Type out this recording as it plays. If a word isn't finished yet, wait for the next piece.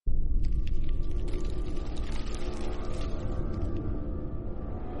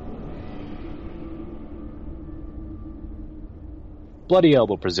Bloody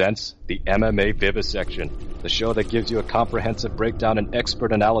Elbow presents the MMA Vivisection, the show that gives you a comprehensive breakdown and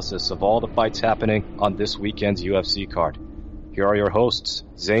expert analysis of all the fights happening on this weekend's UFC card. Here are your hosts,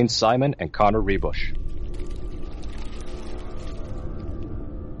 Zane Simon and Connor Rebush.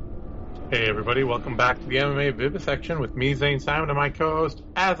 Hey everybody, welcome back to the MMA Vivisection with me, Zane Simon, and my co-host,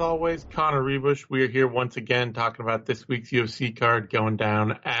 as always, Connor Rebush. We are here once again talking about this week's UFC card going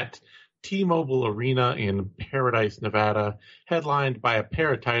down at T-Mobile Arena in Paradise, Nevada, headlined by a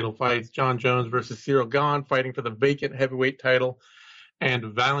pair of title fights, Jon Jones versus Ciryl Gane fighting for the vacant heavyweight title,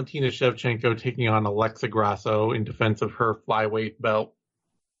 and Valentina Shevchenko taking on Alexa Grasso in defense of her flyweight belt.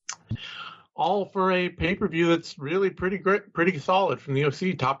 All for a pay-per-view that's really pretty great, pretty solid from the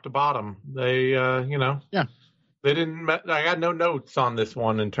UFC, top to bottom. They, they didn't. I got no notes on this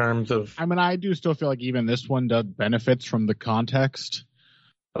one in terms of. I mean, I do still feel like even this one does benefits from the context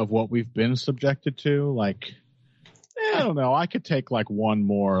of what we've been subjected to. Like, I don't know. I could take like one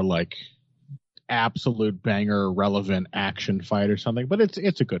more like absolute banger, relevant action fight or something, but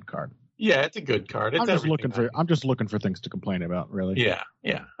it's a good card. Yeah, it's a good card. It's I'm just looking for things to complain about, really. Yeah.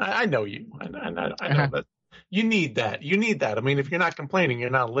 I know you. I know that. You need that. I mean, if you're not complaining,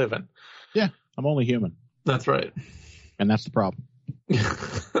 you're not living. Yeah, I'm only human. That's right. And that's the problem.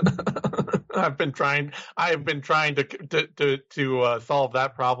 I have been trying to solve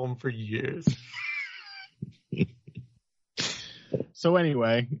that problem for years. So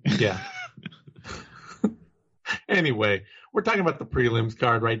anyway. Yeah. Anyway, we're talking about the prelims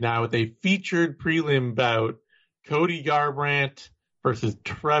card right now with a featured prelim bout, Cody Garbrandt versus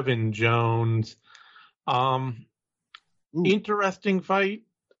Trevin Jones. Interesting fight.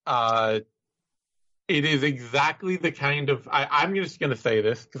 It is exactly the kind of... I'm just going to say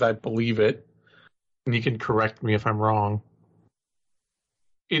this because I believe it, and you can correct me if I'm wrong.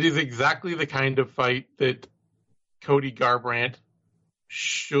 It is exactly the kind of fight that Cody Garbrandt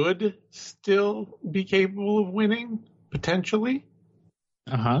should still be capable of winning, potentially.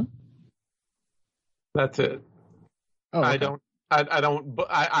 Uh-huh. That's it. Oh, okay.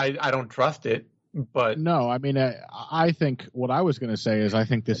 I don't trust it, but no, I mean, I think what I was going to say is I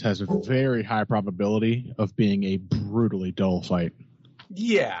think this has a very high probability of being a brutally dull fight.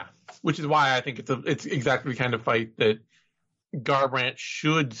 Yeah, which is why I think it's exactly the kind of fight that Garbrandt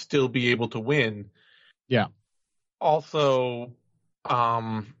should still be able to win. Yeah. Also, but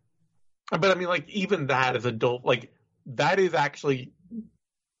I mean, like, even that is a dull, like, that is actually,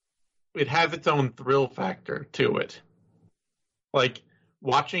 it has its own thrill factor to it. Like,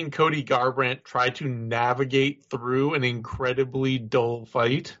 watching Cody Garbrandt try to navigate through an incredibly dull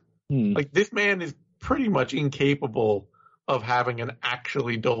fight, like, this man is pretty much incapable of having an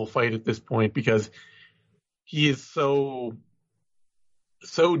actually dull fight at this point because he is so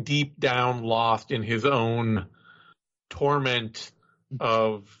deep down lost in his own torment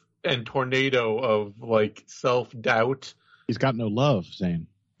and tornado of like self-doubt. He's got no love, Zane.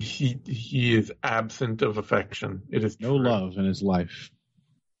 He is absent of affection. It is no love in his life.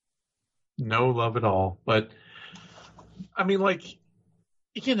 No love at all. But I mean, like,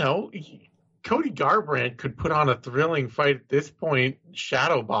 you know, Cody Garbrandt could put on a thrilling fight at this point,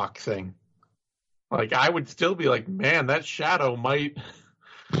 shadow boxing. Like, I would still be like, man, that shadow might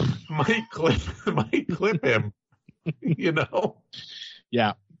clip him. You know?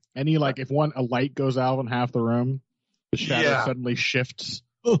 Yeah. And he, like, if a light goes out in half the room, the shadow suddenly shifts.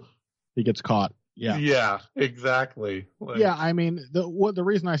 He gets caught. Yeah. Yeah, exactly. Like, yeah, I mean, the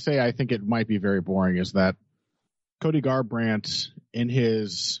reason I say I think it might be very boring is that Cody Garbrandt, in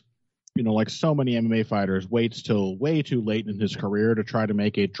his, you know, like so many MMA fighters, waits till way too late in his career to try to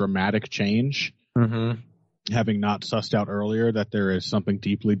make a dramatic change, having not sussed out earlier that there is something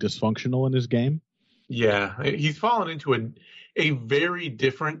deeply dysfunctional in his game. Yeah, he's fallen into a very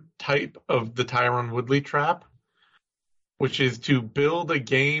different type of the Tyron Woodley trap, which is to build a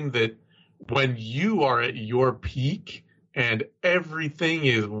game that when you are at your peak and everything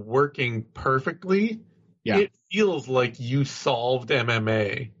is working perfectly, it feels like you solved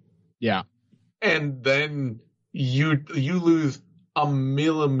MMA. Yeah. And then you lose a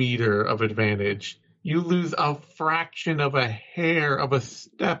millimeter of advantage. You lose a fraction of a hair of a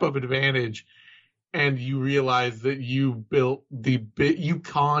step of advantage. And you realize that you built you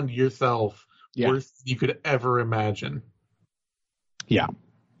conned yourself worse than you could ever imagine. Yeah.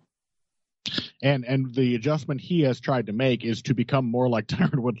 And the adjustment he has tried to make is to become more like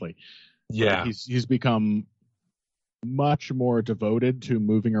Tyron Woodley. Yeah. He's become much more devoted to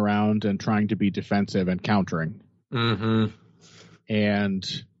moving around and trying to be defensive and countering. Mm-hmm.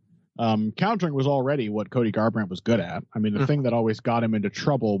 And countering was already what Cody Garbrandt was good at. I mean, the thing that always got him into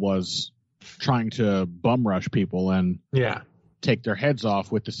trouble was trying to bum rush people, and take their heads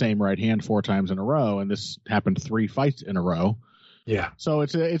off with the same right hand 4 times in a row, and this happened 3 fights in a row. Yeah. So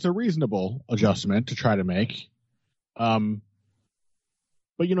it's a reasonable adjustment to try to make. But,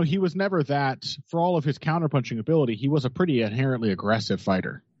 he was never that, for all of his counterpunching ability, he was a pretty inherently aggressive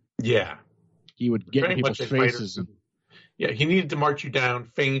fighter. Yeah. He would get in people's faces. Yeah, he needed to march you down,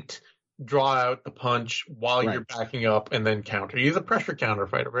 feint, draw out the punch while you're backing up, and then counter. He's a pressure counter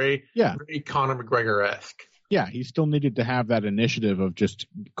fighter, very Conor McGregor-esque. Yeah, he still needed to have that initiative of just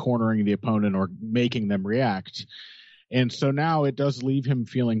cornering the opponent or making them react. And so now it does leave him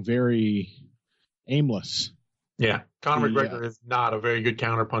feeling very aimless. Yeah, Conor McGregor is not a very good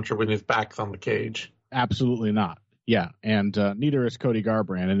counterpuncher when his back's on the cage. Absolutely not. Yeah, and neither is Cody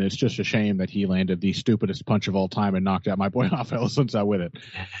Garbrandt, and it's just a shame that he landed the stupidest punch of all time and knocked out my boy Rafael Assunção with it.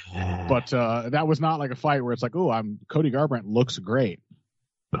 But that was not like a fight where it's like, Cody Garbrandt looks great.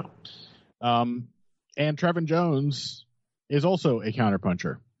 No. And Trevin Jones is also a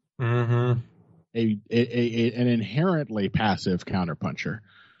counterpuncher. Mm-hmm. An inherently passive counterpuncher.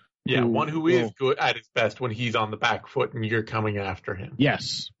 Yeah, one who is good at his best when he's on the back foot and you're coming after him.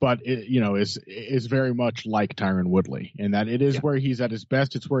 Yes, but is very much like Tyron Woodley in that it is where he's at his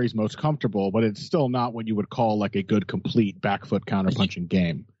best. It's where he's most comfortable, but it's still not what you would call like a good complete back foot counterpunching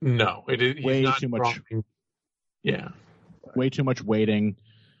game. No, it is way not too much. Yeah, way too much waiting.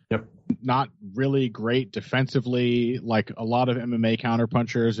 Yep. Not really great defensively. Like a lot of MMA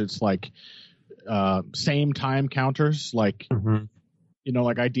counterpunchers, it's like same time counters. Like. Mm-hmm.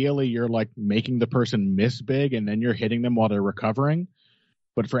 Like ideally you're like making the person miss big and then you're hitting them while they're recovering.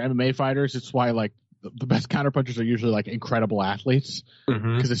 But for MMA fighters, it's why like the best counterpunchers are usually like incredible athletes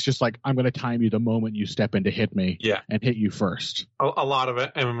because it's just like, I'm going to time you the moment you step in to hit me and hit you first. A lot of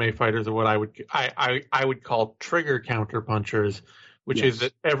MMA fighters are what I would call trigger counterpunchers, which is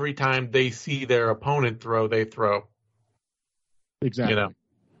that every time they see their opponent throw, they throw. Exactly.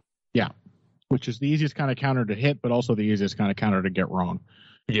 Yeah. Which is the easiest kind of counter to hit, but also the easiest kind of counter to get wrong.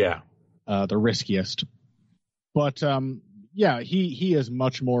 Yeah. The riskiest. But, he is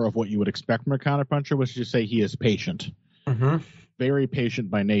much more of what you would expect from a counterpuncher, which is to say he is patient. Mm-hmm. Very patient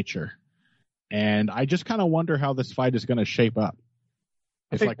by nature. And I just kind of wonder how this fight is going to shape up.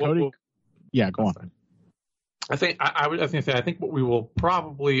 It's like Cody... go on. I think I was going to say, I think what we will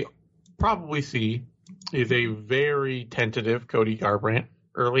probably see is a very tentative Cody Garbrandt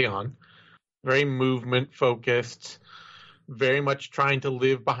early on. Very movement focused, very much trying to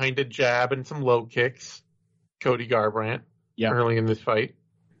live behind a jab and some low kicks. Cody Garbrandt early in this fight.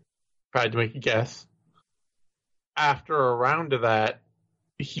 If I had to make a guess. After a round of that,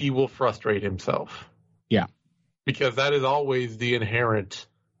 he will frustrate himself. Yeah. Because that is always the inherent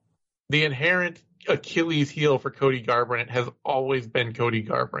Achilles heel for Cody Garbrandt has always been Cody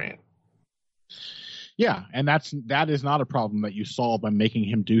Garbrandt. Yeah, and that is not a problem that you solve by making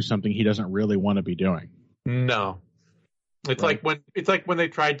him do something he doesn't really want to be doing. No. It's like when they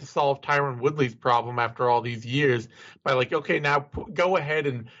tried to solve Tyron Woodley's problem after all these years by like, okay, now go ahead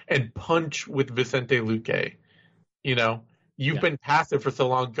and punch with Vicente Luque. You've been passive for so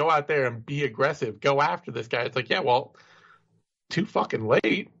long. Go out there and be aggressive. Go after this guy. It's like, too fucking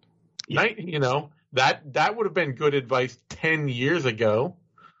late. Yeah. That would have been good advice 10 years ago.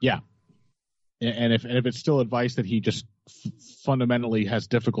 Yeah. And if it's still advice that he just fundamentally has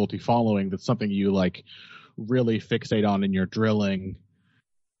difficulty following, that's something you like really fixate on in your drilling,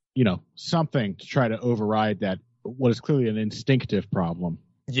 something to try to override that what is clearly an instinctive problem.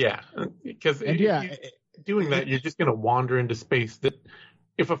 Yeah, because doing that, you're just going to wander into space that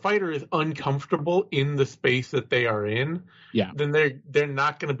if a fighter is uncomfortable in the space that they are in, then they're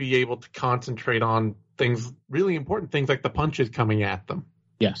not going to be able to concentrate on things, really important things like the punches coming at them.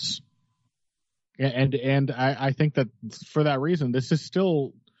 Yes. And I think that for that reason, this is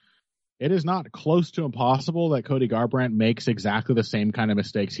still, it is not close to impossible that Cody Garbrandt makes exactly the same kind of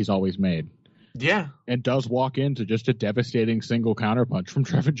mistakes he's always made. Yeah. And does walk into just a devastating single counterpunch from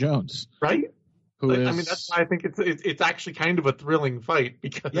Trevin Jones. Right. That's why I think it's actually kind of a thrilling fight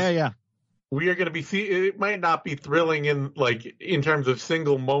because we are going to be it might not be thrilling in terms of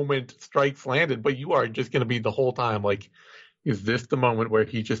single moment strikes landed, but you are just going to be the whole time like, is this the moment where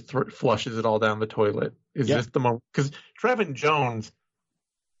he just flushes it all down the toilet? Is this the moment? Because Trevin Jones,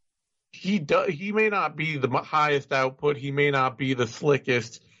 he may not be the highest output. He may not be the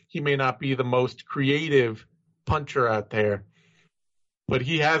slickest. He may not be the most creative puncher out there. But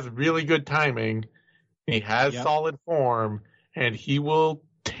he has really good timing. He has solid form. And he will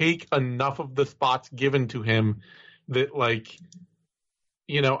take enough of the spots given to him that,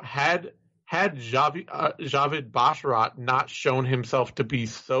 had Javid Basharat not shown himself to be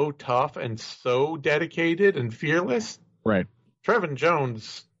so tough and so dedicated and fearless, right, Trevin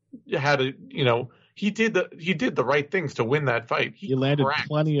Jones he did the right things to win that fight. He landed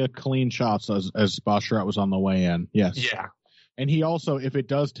plenty of clean shots as Basharat was on the way in. Yes. Yeah. And he also, if it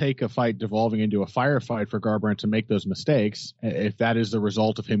does take a fight devolving into a firefight for Garbrandt to make those mistakes, if that is the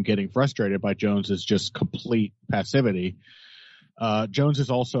result of him getting frustrated by Jones's just complete passivity, Jones is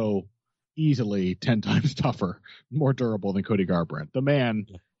also easily 10 times tougher, more durable than Cody Garbrandt. The man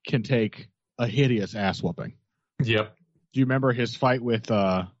can take a hideous ass whooping. Yep. Do you remember his fight with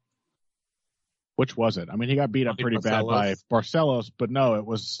which was it? I mean, he got beat up pretty bad by Barcelos, but no, it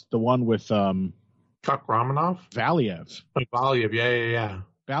was the one with Chuck Romanov? Valiev. Valiev, yeah.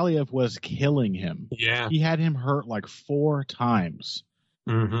 Valiev was killing him. Yeah. He had him hurt like 4 times.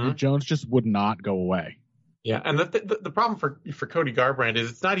 Mm-hmm. Jones just would not go away. Yeah, and the problem for Cody Garbrandt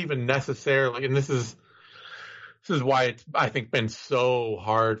is it's not even necessarily, and this is why it's, I think, been so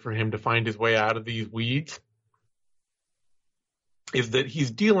hard for him to find his way out of these weeds, is that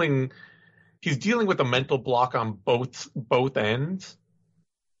he's dealing with a mental block on both ends.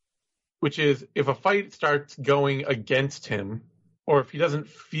 Which is, if a fight starts going against him, or if he doesn't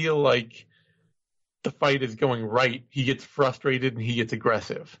feel like the fight is going right, he gets frustrated and he gets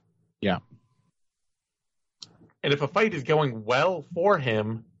aggressive. Yeah. And if a fight is going well for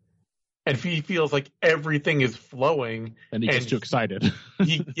him, and if he feels like everything is flowing, and he gets too excited.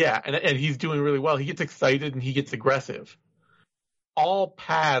 and he's doing really well, he gets excited and he gets aggressive. All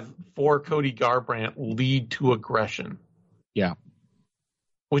paths for Cody Garbrandt lead to aggression. Yeah.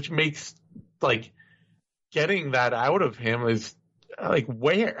 Which makes, like, getting that out of him is, like,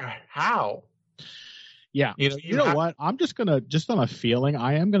 where? How? Yeah. You know what? I'm just on a feeling,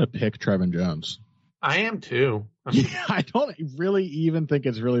 I am going to pick Trevin Jones. I am too. I don't really even think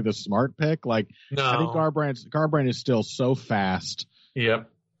it's really the smart pick. Like, no. I think Garbrandt is still so fast. Yep.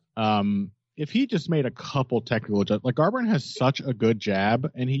 If he just made a couple technical adjustments, like Garbrandt has such a good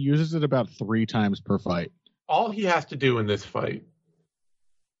jab, and he uses it about 3 times per fight. All he has to do in this fight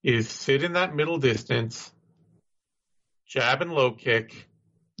is sit in that middle distance, jab and low kick.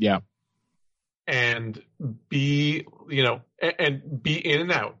 Yeah. And be in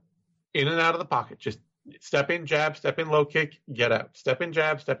and out of the pocket. Just step in, jab, step in, low kick, get out. Step in,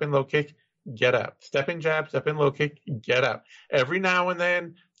 jab, step in, low kick, get out. Step in, jab, step in, low kick, get out. Every now and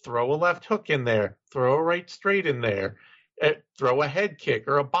then, throw a left hook in there, throw a right straight in there, throw a head kick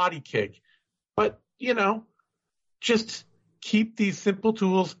or a body kick. But, just keep these simple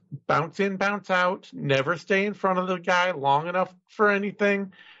tools, bounce in, bounce out, never stay in front of the guy long enough for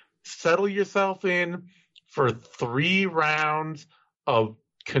anything. Settle yourself in for 3 rounds of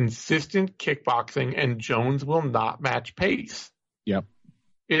consistent kickboxing, and Jones will not match pace. Yep.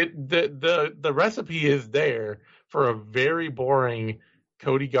 The recipe is there for a very boring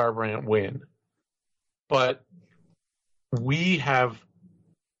Cody Garbrandt win. But we have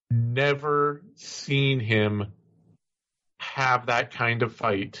never seen him have that kind of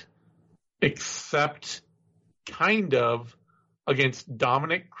fight, except kind of against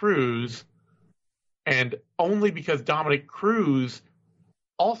Dominic Cruz, and only because Dominic Cruz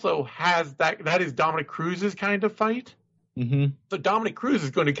also has that is Dominic Cruz's kind of fight. Mm-hmm. So Dominic Cruz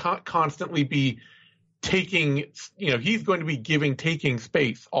is going to constantly be taking, he's going to be taking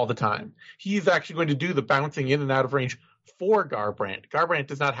space all the time. He's actually going to do the bouncing in and out of range for Garbrandt. Garbrandt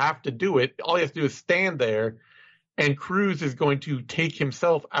does not have to do it. All he has to do is stand there, and Cruz is going to take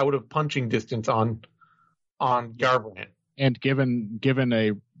himself out of punching distance on Garbrandt. And given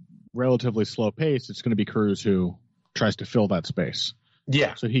a relatively slow pace, it's going to be Cruz who tries to fill that space.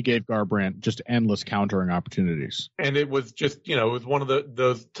 Yeah. So he gave Garbrandt just endless countering opportunities. And it was just, it was one of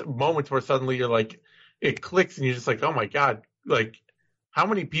those moments where suddenly you're like, it clicks and you're just like, oh my God, like how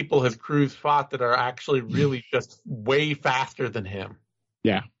many people has Cruz fought that are actually really just way faster than him?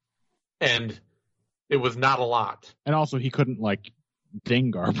 Yeah. And it was not a lot. And also he couldn't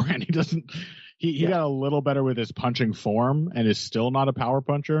ding Garbrandt. He got a little better with his punching form and is still not a power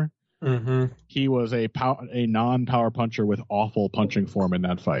puncher. Mm-hmm. He was a non-power puncher with awful punching form in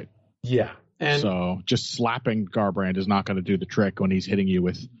that fight. Yeah. And so just slapping Garbrandt is not going to do the trick when he's hitting you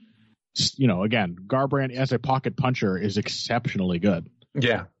with, again, Garbrandt as a pocket puncher is exceptionally good.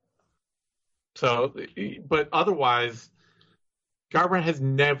 Yeah. So, but otherwise, Garbrandt has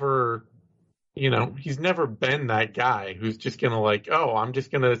never, he's never been that guy who's just going to I'm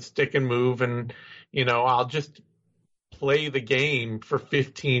just going to stick and move and, I'll just play the game for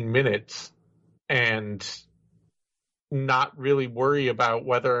 15 minutes and not really worry about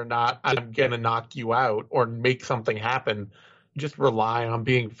whether or not I'm going to knock you out or make something happen. Just rely on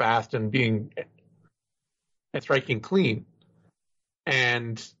being fast and striking clean.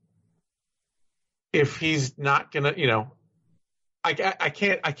 And if he's not going to, I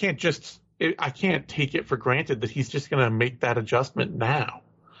can't take it for granted that he's just going to make that adjustment now.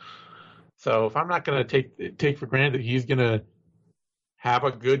 So if I'm not going to take for granted that he's going to have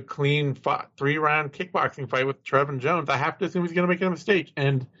a good, clean 3-round kickboxing fight with Trevin Jones, I have to assume he's going to make a mistake.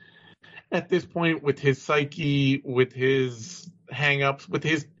 And at this point, with his psyche, with his hang-ups,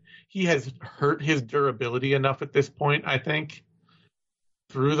 he has hurt his durability enough at this point, I think,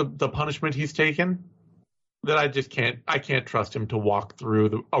 through the punishment he's taken, that I can't trust him to walk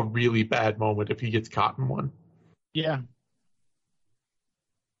through a really bad moment if he gets caught in one. Yeah.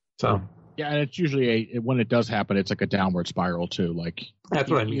 So. Yeah, and it's usually when it does happen, it's like a downward spiral too. Like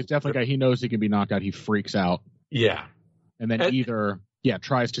that's what I mean. He's definitely a guy. He knows he can be knocked out. He freaks out. Yeah. And then either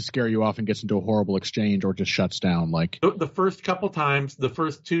tries to scare you off and gets into a horrible exchange, or just shuts down. Like the first couple times, the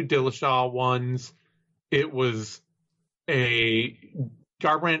first 2 Dillashaw ones, it was a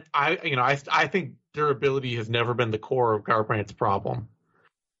Garbrandt. I think durability has never been the core of Garbrandt's problem.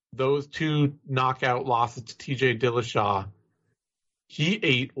 Those 2 knockout losses to TJ Dillashaw, he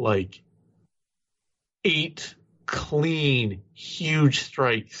ate like 8 clean, huge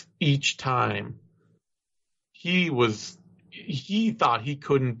strikes each time. He thought he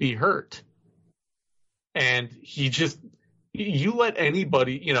couldn't be hurt. And you let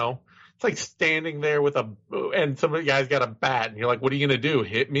anybody, it's like standing there and some of the guys got a bat and you're like, what are you going to do?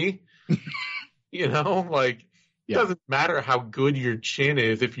 Hit me? It doesn't matter how good your chin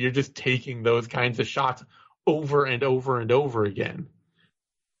is if you're just taking those kinds of shots over and over and over again.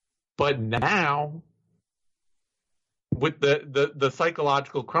 But now, with the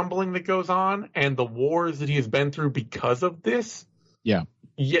psychological crumbling that goes on and the wars that he's been through because of this,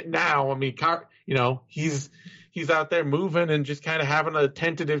 yet now, I mean, he's out there moving and just kind of having a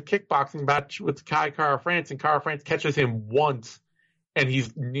tentative kickboxing match with Kara France, and Kara France catches him once, and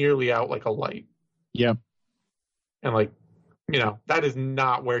he's nearly out like a light. Yeah. And that is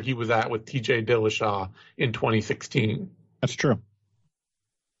not where he was at with TJ Dillashaw in 2016. That's true.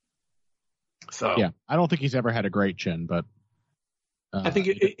 So yeah, I don't think he's ever had a great chin, but I think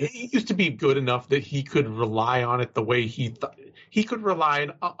it used to be good enough that he could rely on it the way he thought he could rely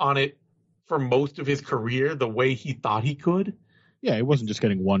on it for most of his career, the way he thought he could. Yeah, he wasn't just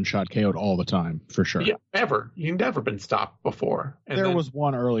getting one shot KO'd all the time, for sure. Yeah, ever. He'd never been stopped before. And there was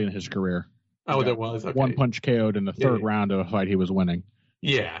one early in his career. Oh, there was? Okay. One punch KO'd in the third round of a fight he was winning.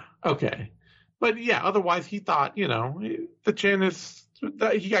 Yeah, okay. But yeah, otherwise he thought, the chin is...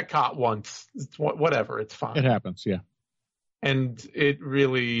 He got caught once. It's whatever. It's fine. It happens, yeah. And it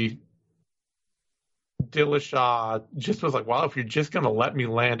really... Dillashaw just was like, well, if you're just going to let me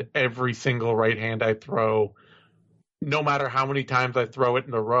land every single right hand I throw, no matter how many times I throw it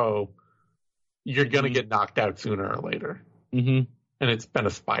in a row, you're going to get knocked out sooner or later. Mm-hmm. And it's been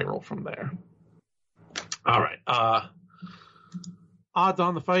a spiral from there. All right. Odds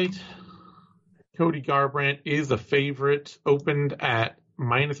on the fight. Cody Garbrandt is a favorite, opened at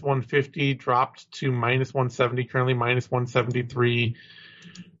 -150, dropped to -170, currently -173.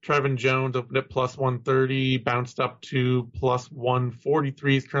 Trevin Jones opened at +130, bounced up to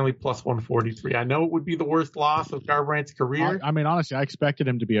 +143, is currently +143. I know it would be the worst loss of Garbrandt's career. I mean, honestly, I expected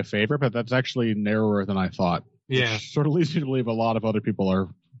him to be a favorite, but that's actually narrower than I thought. Yeah. Which sort of leads me to believe a lot of other people are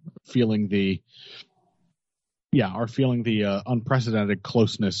feeling the unprecedented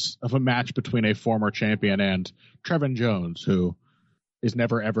closeness of a match between a former champion and Trevin Jones, who is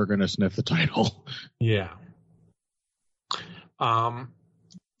never ever going to sniff the title. Yeah.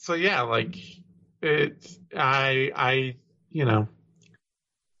 So yeah, I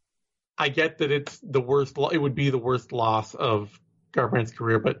get that it's the worst. It would be the worst loss of Garbrandt's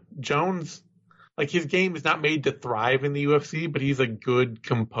career, but Jones, his game is not made to thrive in the UFC, but he's a good,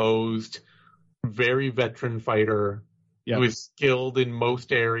 composed, very veteran fighter who is skilled in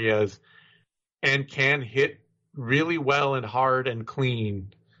most areas and can hit really well and hard and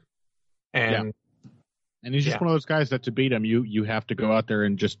clean. And he's just one of those guys that to beat him, you have to go out there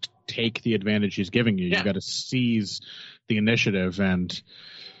and just take the advantage he's giving you. You got to seize the initiative. And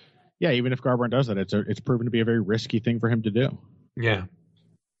even if Garbrandt does that, it's proven to be a very risky thing for him to do. Yeah.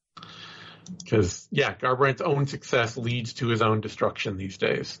 Because, Garbrandt's own success leads to his own destruction these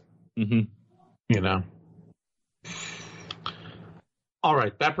days. Mm-hmm. All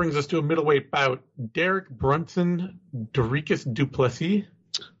right, that brings us to a middleweight bout. Derek Brunson, Dricus Duplessis.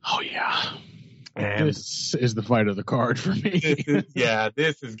 Oh, yeah. And this is the fight of the card for me.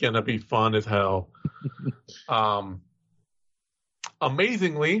 This is going to be fun as hell.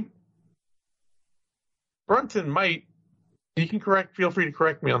 Amazingly, Brunson feel free to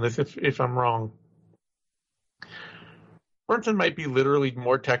correct me on this if I'm wrong. Brunson might be literally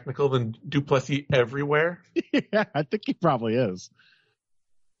more technical than Duplessis everywhere. Yeah, I think he probably is.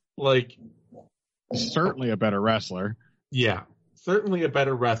 Like, certainly a better wrestler. Yeah, certainly a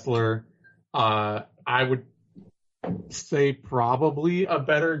better wrestler. I would say probably a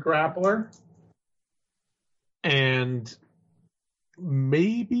better grappler. And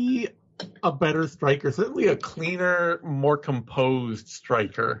maybe a better striker. Certainly a cleaner, more composed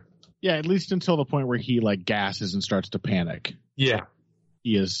striker. Yeah, at least until the point where he like gasses and starts to panic. Yeah.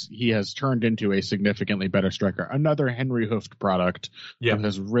 He has turned into a significantly better striker. Another Henry Hooft product who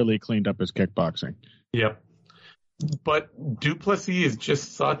has really cleaned up his kickboxing. Yep. But Duplessis is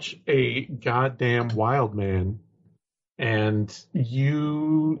just such a goddamn wild man. And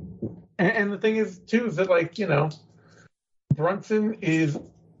the thing is, too, is that, like, you know, Brunson is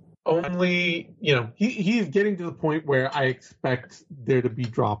only, you know, he is getting to the point where I expect there to be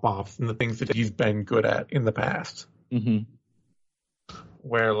drop-offs in the things that he's been good at in the past. Mm-hmm.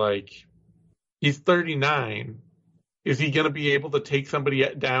 Where, like, he's 39. Is he going to be able to take somebody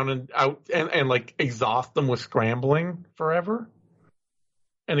down and out and like exhaust them with scrambling forever?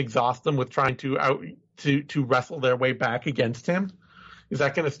 And exhaust them with trying to wrestle their way back against him? Is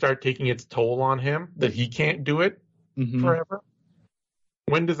that going to start taking its toll on him that he can't do it forever?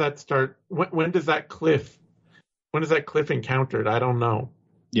 When does that start? When does that cliff encountered? I don't know.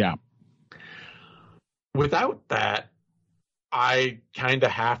 Yeah. Without that, I kind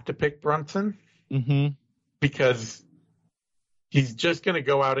of have to pick Brunson because he's just going to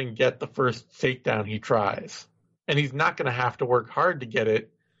go out and get the first takedown he tries. And he's not going to have to work hard to get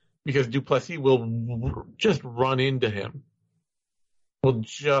it because Duplessis will just run into him. Will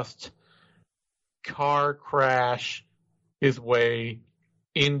just car crash his way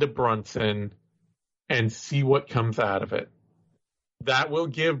into Brunson and see what comes out of it. That will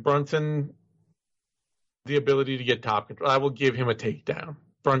give Brunson the ability to get top control. I will give him a takedown.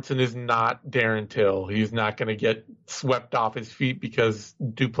 Brunson is not Darren Till. He's not going to get swept off his feet because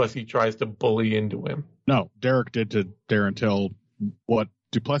Duplessis tries to bully into him. No, Derek did to Darren Till what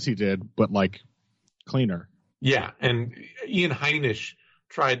Duplessis did, but like cleaner. Yeah, and Ian Heinisch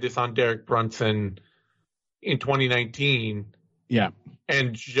tried this on Derek Brunson in 2019. Yeah.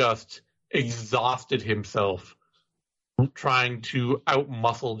 And just exhausted himself trying to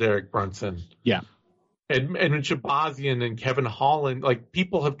outmuscle Derek Brunson. Yeah. And Shabazian and Kevin Holland, like,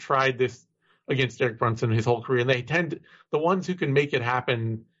 people have tried this against Derek Brunson his whole career, and the ones who can make it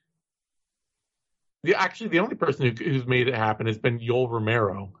happen. The only person who's made it happen has been Yoel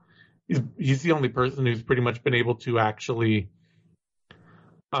Romero. He's the only person who's pretty much been able to actually.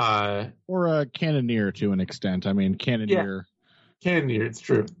 Or a Cannonier to an extent. I mean, Cannonier. Yeah, Cannonier, it's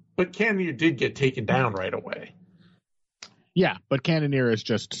true. But Cannonier did get taken down right away. Yeah, but Cannonier is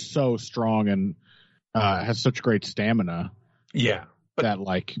just so strong and has such great stamina. Yeah. That,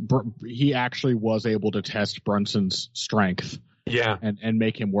 like, he actually was able to test Brunson's strength. Yeah. And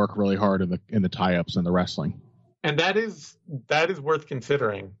make him work really hard in the tie-ups and the wrestling. And that is worth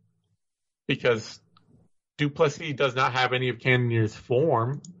considering because Duplessis does not have any of Cannonier's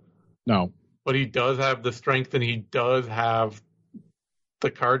form. No. But he does have the strength and he does have the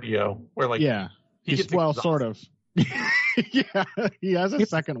cardio where, like, he's sort of. Yeah, he has a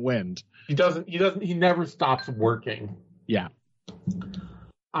second wind. He never stops working. Yeah.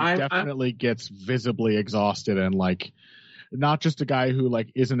 He definitely gets visibly exhausted and, like, not just a guy who,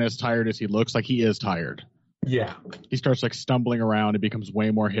 like, isn't as tired as he looks. Like, he is tired. Yeah. He starts, like, stumbling around and becomes way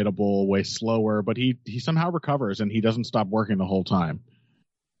more hittable, way slower, but he somehow recovers and he doesn't stop working the whole time.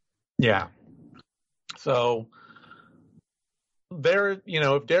 Yeah. So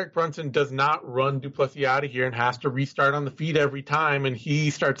if Derek Brunson does not run Duplessis out of here and has to restart on the feet every time and he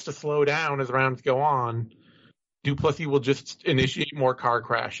starts to slow down as rounds go on, Duplessis will just initiate more car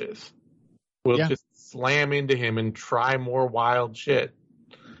crashes. We'll just slam into him and try more wild shit.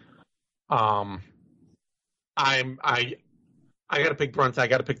 I gotta pick Brunson. I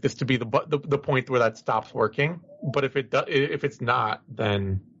gotta pick this to be the point where that stops working. But if it's not,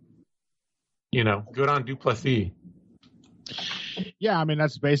 then good on Duplessis. Yeah, I mean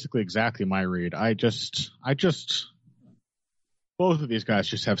that's basically exactly my read. I just both of these guys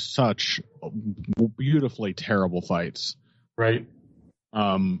just have such beautifully terrible fights. Right.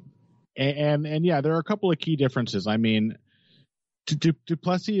 And yeah, there are a couple of key differences. I mean,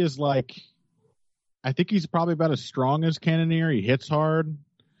 Duplessis is like, I think he's probably about as strong as Cannonier. He hits hard,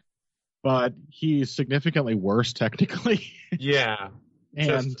 but he's significantly worse technically. Yeah.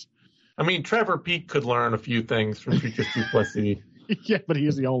 And I mean, Trevor Peake could learn a few things from Duplessis. Yeah, but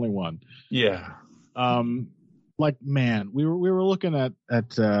he's the only one. Yeah. Like, man, we were looking at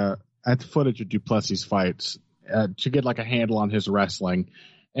footage of Duplessis fights, to get like a handle on his wrestling.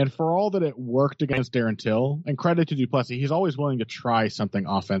 And for all that it worked against Darren Till, and credit to Duplessis, he's always willing to try something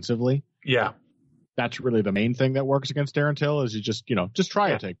offensively. Yeah. That's really the main thing that works against Darren Till is you just try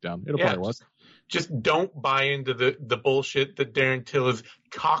a takedown. It'll probably work. Just don't buy into the bullshit that Darren Till is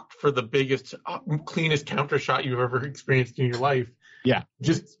cocked for the biggest, cleanest counter shot you've ever experienced in your life. Yeah.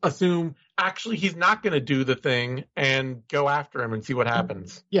 Just assume, actually, he's not going to do the thing and go after him and see what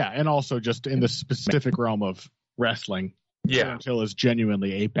happens. Yeah, and also just in the specific realm of wrestling, Darren Till is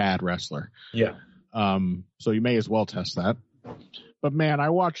genuinely a bad wrestler. Yeah. So you may as well test that. But man, we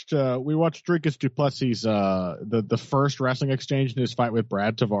watched Dricus Duplessis the first wrestling exchange in his fight with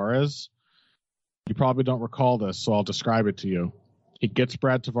Brad Tavares. You probably don't recall this, so I'll describe it to you. He gets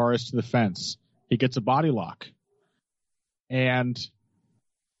Brad Tavares to the fence. He gets a body lock. And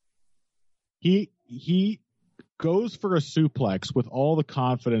he goes for a suplex with all the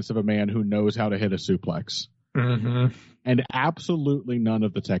confidence of a man who knows how to hit a suplex. Mm-hmm. And absolutely none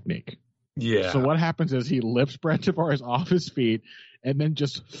of the technique. Yeah. So what happens is he lifts Brad Tavares off his feet and then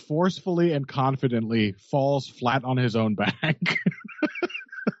just forcefully and confidently falls flat on his own back.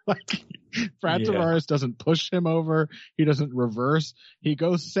 Like Brad Tavares doesn't push him over. He doesn't reverse. He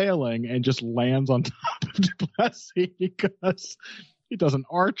goes sailing and just lands on top of Duplessis because he doesn't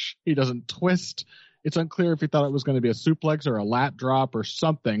arch. He doesn't twist. It's unclear if he thought it was going to be a suplex or a lat drop or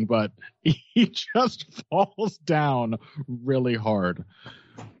something, but he just falls down really hard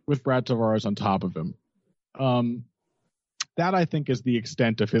with Brad Tavares on top of him. That I think is the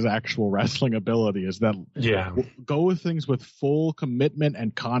extent of his actual wrestling ability, is that go with things with full commitment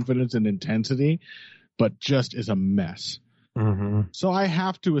and confidence and intensity, but just is a mess. Mm-hmm. So I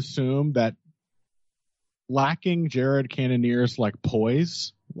have to assume that lacking Jared Cannonier's like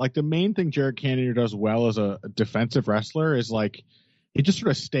poise, like the main thing Jared Cannonier does well as a defensive wrestler is like he just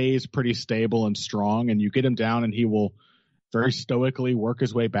sort of stays pretty stable and strong, and you get him down and he will very stoically work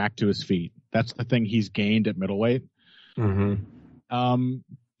his way back to his feet. That's the thing he's gained at middleweight. Mm-hmm.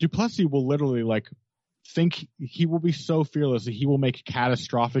 Duplessis will literally like think he will be so fearless that he will make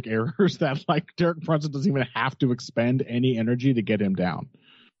catastrophic errors that like Derek Brunson doesn't even have to expend any energy to get him down.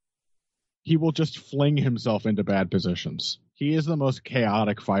 He will just fling himself into bad positions. He is the most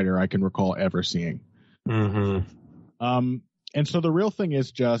chaotic fighter I can recall ever seeing. Mm-hmm. And so the real thing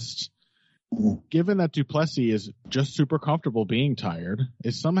is just, given that Duplessis is just super comfortable being tired,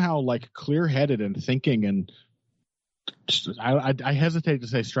 is somehow like clear-headed and thinking, and I hesitate to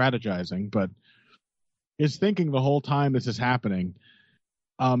say strategizing, but is thinking the whole time this is happening.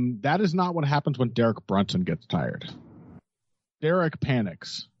 That is not what happens when Derek Brunson gets tired. Derek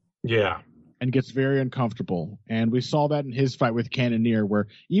panics. Yeah. And gets very uncomfortable. And we saw that in his fight with Cannonier, where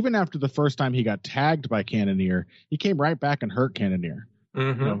even after the first time he got tagged by Cannonier, he came right back and hurt Cannonier.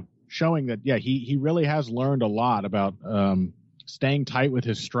 Mm-hmm. Showing that, he really has learned a lot about staying tight with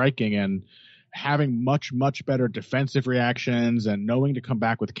his striking and having much, much better defensive reactions and knowing to come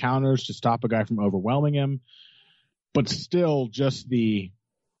back with counters to stop a guy from overwhelming him. But still, just the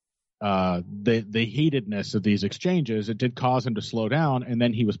heatedness of these exchanges, it did cause him to slow down, and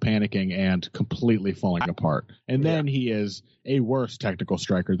then he was panicking and completely falling apart. And then he is a worse technical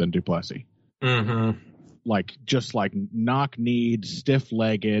striker than Duplessis. Mm-hmm. Like knock-kneed,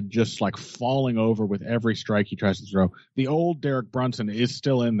 stiff-legged, just like falling over with every strike he tries to throw. The old Derek Brunson is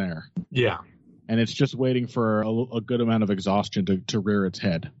still in there. Yeah. And it's just waiting for a good amount of exhaustion to rear its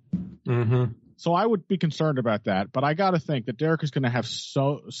head. Mm-hmm. So I would be concerned about that, but I got to think that Derek is going to have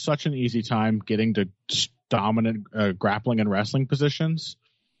such an easy time getting to dominant grappling and wrestling positions,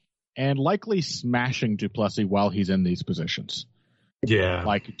 and likely smashing Duplessis while he's in these positions. Yeah.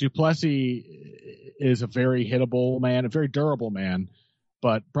 Like Duplessis is a very hittable man, a very durable man,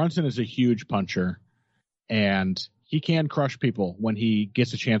 but Brunson is a huge puncher, and he can crush people when he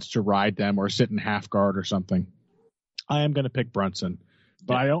gets a chance to ride them or sit in half guard or something. I am going to pick Brunson.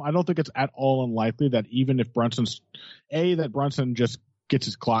 But I don't think it's at all unlikely that even if Brunson just gets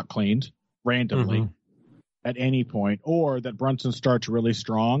his clock cleaned randomly at any point, or that Brunson starts really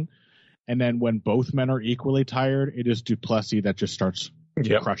strong, and then when both men are equally tired, it is Duplessis that just starts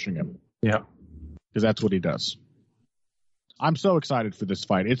crushing him. Yeah. Because that's what he does. I'm so excited for this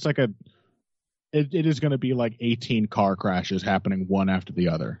fight. It's like it is going to be like 18 car crashes happening one after the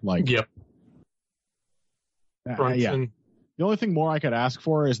other. Like, Brunson. The only thing more I could ask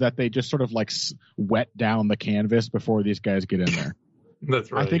for is that they just sort of like wet down the canvas before these guys get in there.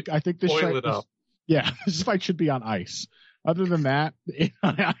 That's right. I think this Oil it up. This fight should be on ice. Other than that,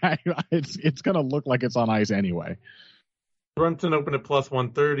 it's going to look like it's on ice anyway. Brunson opened at plus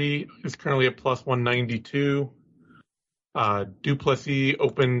 130. Is currently at plus 192. Duplessis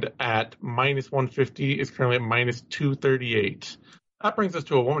opened at -150, is currently at -238. That brings us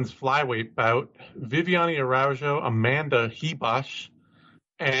to a women's flyweight bout. Viviane Araujo, Amanda Ribas.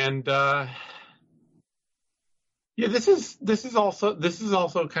 And this is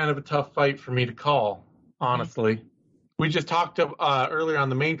also kind of a tough fight for me to call, honestly. We just talked earlier on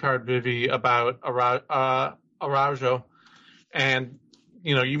the main card, Vivi, about Araujo, and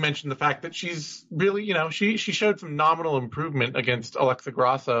you mentioned the fact that she's really, she showed some nominal improvement against Alexa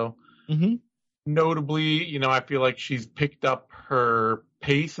Grasso. Mm-hmm. Notably, I feel like she's picked up her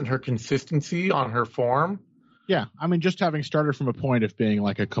pace and her consistency on her form. Yeah, I mean, just having started from a point of being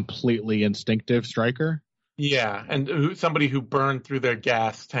like a completely instinctive striker. Yeah, and somebody who burned through their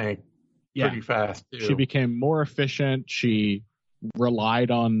gas tank pretty fast, too. She became more efficient. She relied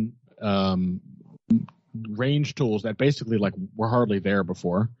on range tools that basically were hardly there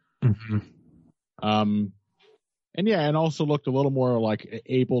before. Mm-hmm. And also looked a little more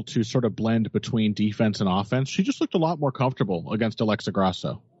able to sort of blend between defense and offense. She just looked a lot more comfortable against Alexa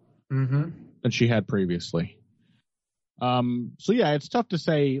Grasso than she had previously. It's tough to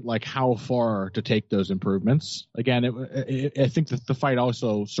say how far to take those improvements. Again, I think that the fight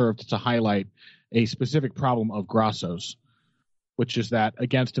also served to highlight a specific problem of Grasso's, which is that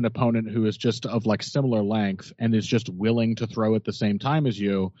against an opponent who is just of similar length and is just willing to throw at the same time as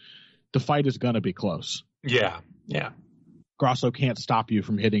you, the fight is going to be close. Yeah. Grasso can't stop you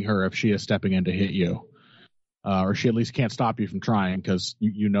from hitting her if she is stepping in to hit you. Or she at least can't stop you from trying because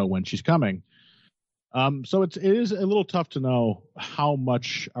you know when she's coming. So it is a little tough to know how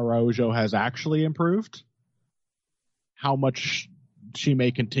much Araujo has actually improved, how much she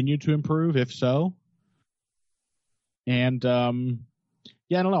may continue to improve, if so. And, I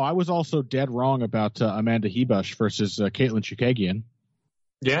don't know. I was also dead wrong about Amanda Ribas versus Caitlin Chukagian.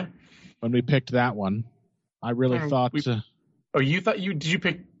 Yeah. When we picked that one, I really thought... did you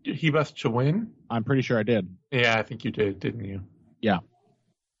pick Ribas to win? I'm pretty sure I did. Yeah, I think you did, didn't you? Yeah.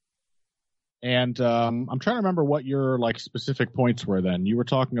 And I'm trying to remember what your specific points were then. You were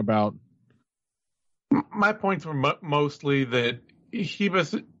talking about... My points were mostly that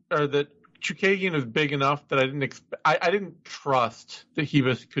that Chukagian is big enough that I didn't trust that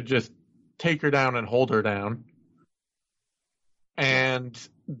Ribas could just take her down and hold her down. And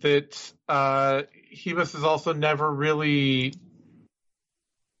that Ribas is also never really,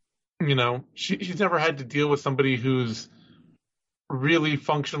 she's never had to deal with somebody who's really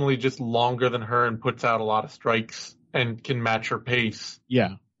functionally just longer than her and puts out a lot of strikes and can match her pace.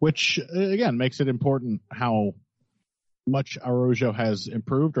 Yeah, which, again, makes it important how much Araujo has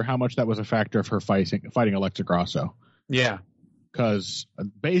improved or how much that was a factor of her fighting Alexa Grasso. Yeah. Because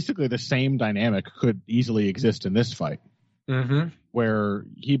basically the same dynamic could easily exist in this fight. Mm-hmm. Where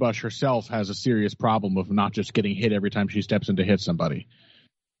Ribas herself has a serious problem of not just getting hit every time she steps in to hit somebody.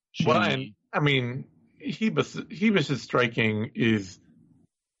 Ribas' striking is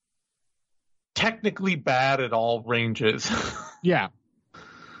technically bad at all ranges. Yeah.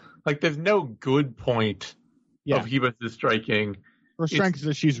 There's no good point of Ribas' striking. Her strength is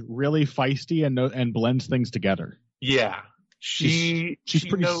that she's really feisty and blends things together. Yeah. She's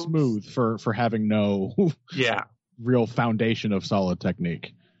pretty smooth for having no real foundation of solid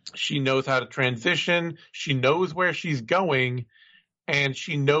technique. She knows how to transition. She knows where she's going. And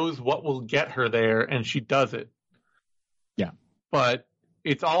she knows what will get her there, and she does it. Yeah. But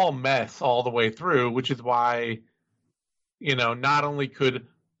it's all mess all the way through, which is why, not only could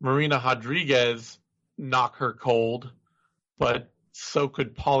Marina Rodriguez knock her cold, but so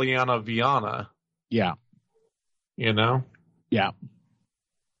could Polyana Viana. Yeah. Yeah.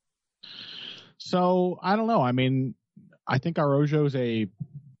 So, I don't know. I mean, I think Araujo's a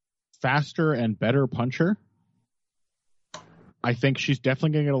faster and better puncher. I think she's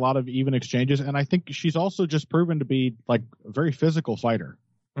definitely going to get a lot of even exchanges, and I think she's also just proven to be a very physical fighter.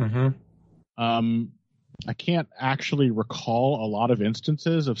 Mm-hmm. I can't actually recall a lot of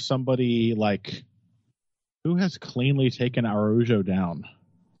instances of somebody who has cleanly taken Araujo down.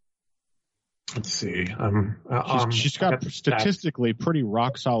 Let's see. She's got statistically pretty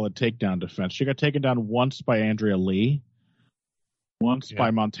rock solid takedown defense. She got taken down once by Andrea Lee, once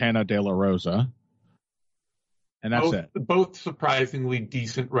by Montana De La Rosa. And that's it. Both surprisingly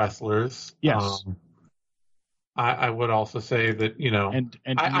decent wrestlers. Yes. I would also say that,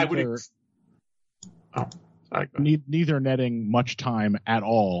 neither netting much time at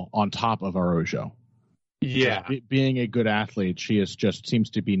all on top of Araujo. Yeah. Being a good athlete, she is just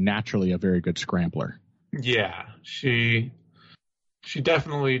seems to be naturally a very good scrambler. Yeah. She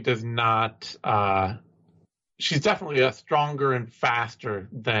definitely does not, she's definitely a stronger and faster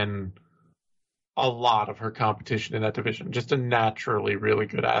than a lot of her competition in that division. Just a naturally really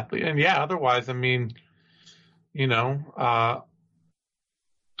good athlete. And yeah, otherwise, I mean, Montana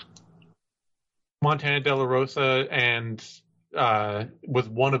De La Rosa and was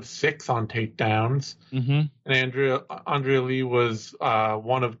one of 6 on takedowns. Mm-hmm. And Andrea Lee was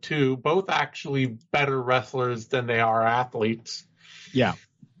one of 2, both actually better wrestlers than they are athletes. Yeah.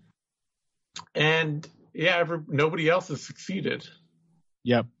 And yeah, nobody else has succeeded.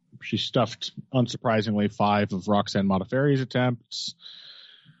 Yep. She stuffed, unsurprisingly, 5 of Roxanne Modafferi's attempts.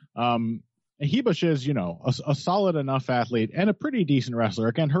 Hibush is, a solid enough athlete and a pretty decent wrestler.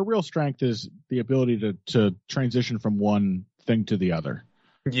 Again, her real strength is the ability to transition from one thing to the other.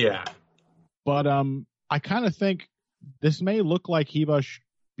 Yeah. But I kind of think this may look like Hibush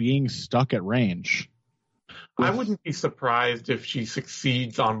being stuck at range. I wouldn't be surprised if she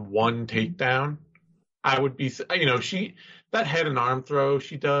succeeds on one takedown. I would be, that head and arm throw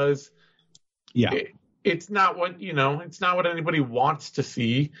she does. Yeah. It's not what, it's not what anybody wants to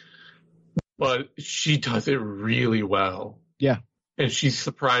see, but she does it really well. Yeah. And she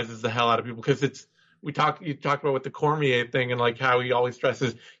surprises the hell out of people because you talked about with the Cormier thing and like how he always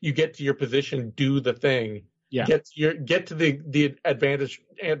stresses, you get to your position, do the thing. Yeah. Get to the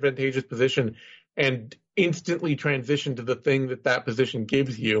advantageous position and instantly transition to the thing that position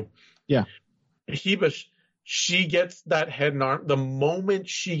gives you. Yeah. Hibush, she gets that head and arm. The moment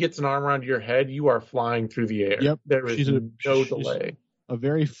she gets an arm around your head, you are flying through the air. Yep. There is no delay. A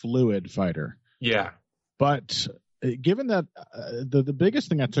very fluid fighter. Yeah. But given that the biggest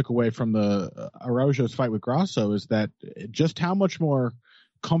thing I took away from the Araujo's fight with Grasso is that just how much more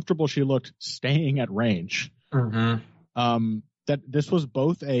comfortable she looked staying at range. Mm-hmm. That this was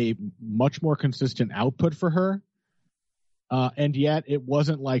both a much more consistent output for her, and yet it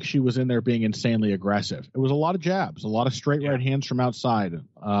wasn't like she was in there being insanely aggressive. It was a lot of jabs, a lot of straight right hands from outside.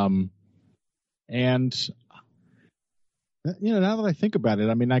 And now that I think about it,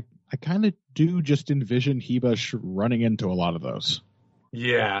 I mean, I kind of do just envision Hibush running into a lot of those.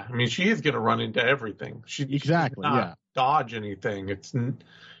 Yeah, I mean, she is going to run into everything. Exactly. She not dodge anything. It's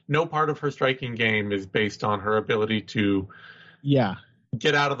no part of her striking game is based on her ability to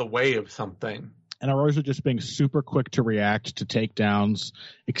get out of the way of something. And Araujo just being super quick to react to takedowns,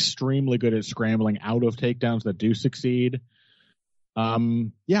 extremely good at scrambling out of takedowns that do succeed. I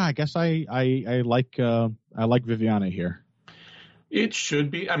guess I like Viviana here. It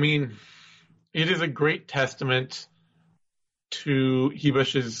should be. I mean, it is a great testament to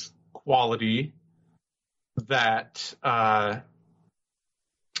Hibush's quality that let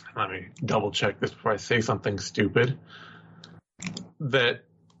me double check this before I say something stupid. That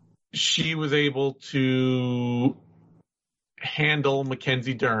she was able to handle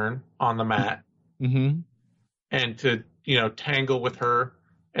Mackenzie Dern on the mat and to, tangle with her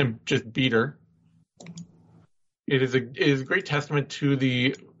and just beat her. It is a great testament to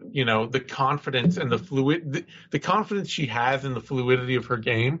the confidence and the confidence she has in the fluidity of her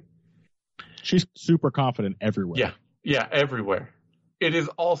game. She's super confident everywhere. Yeah, everywhere. It is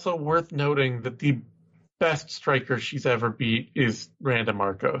also worth noting that the best striker she's ever beat is Randa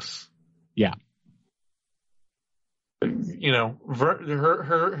Marcos. Yeah. Her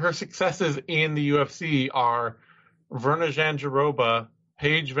successes in the UFC are Verna Jandiroba,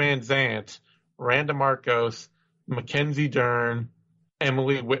 Paige Van Zandt, Randa Marcos, Mackenzie Dern,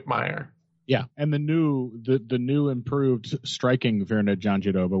 Emily Whitmire. Yeah, and the new improved striking Verna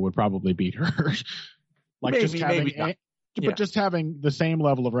Jandiroba would probably beat her. Just having the same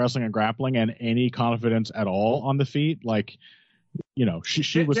level of wrestling and grappling and any confidence at all on the feet,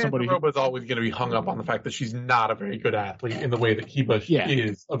 she was somebody. Jandiroba's always going to be hung up on the fact that she's not a very good athlete in the way that Hibush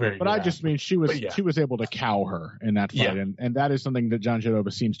is a very. But good I just mean she was able to cow her in that fight, and that is something that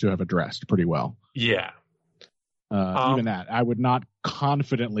Jandiroba seems to have addressed pretty well. Yeah. Even that, I would not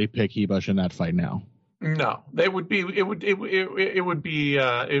confidently pick Hibush in that fight now. No, it would be an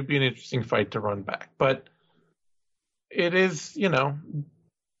interesting fight to run back, but it is,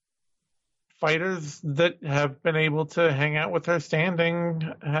 fighters that have been able to hang out with her standing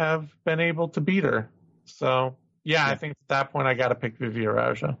have been able to beat her. So I think at that point I got to pick Vivi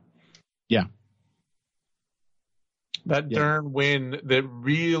Araujo. Yeah. That Dern win that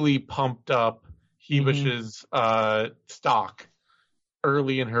really pumped up Hibush's stock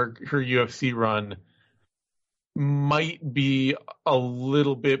early in her UFC run might be a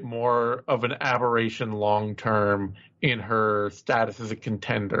little bit more of an aberration long term in her status as a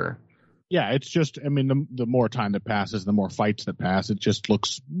contender. Yeah, it's just, I mean, the more time that passes, the more fights that pass, it just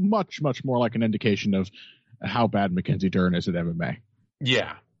looks much, much more like an indication of how bad Mackenzie Dern is at MMA.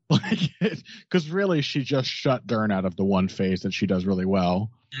 Yeah. Because really, she just shut Dern out of the one phase that she does really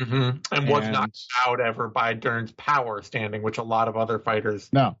well. Mm-hmm. And was not out ever by Dern's power standing, which a lot of other fighters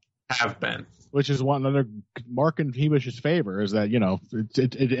have been. Which is one other mark in Hebish's favor, is that, you know,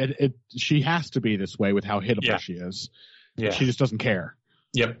 she has to be this way with how hittable she is. Yeah. She just doesn't care.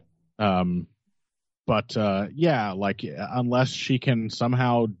 Yep. But like, unless she can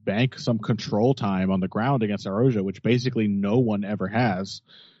somehow bank some control time on the ground against Araujo, which basically no one ever has,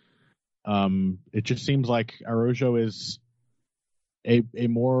 it just seems like Araujo is a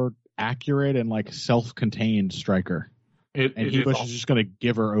more accurate and like self-contained striker. And Hibash is just going to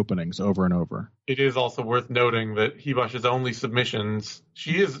give her openings over and over. It is also worth noting that Hibash's only submissions,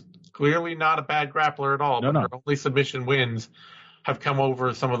 she is clearly not a bad grappler at all, but her only submission wins have come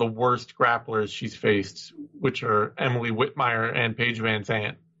over some of the worst grapplers she's faced, which are Emily Whitmire and Paige Van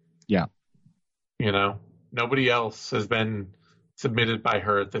Zandt. Yeah. You know, nobody else has been submitted by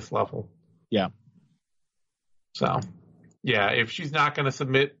her at this level. Yeah. So, yeah, if she's not going to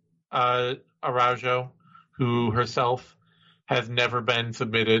submit Araujo, who herself has never been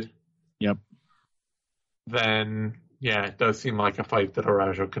submitted, then, yeah, it does seem like a fight that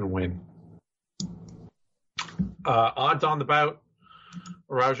Araujo can win. Odds on the bout.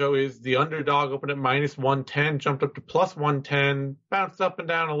 Araujo is the underdog, opened at minus 110, jumped up to plus 110, bounced up and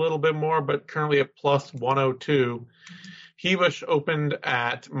down a little bit more, but currently at plus 102. Hibash opened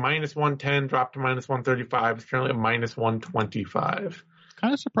at minus 110, dropped to minus 135, is currently at minus 125.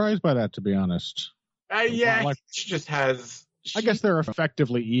 Kind of surprised by that, to be honest. She just has... I guess they're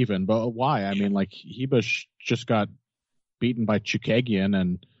effectively even, but why? I mean, like, Hibash just got beaten by Chukagian,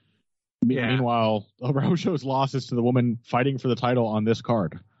 and meanwhile, Araujo's loss is to the woman fighting for the title on this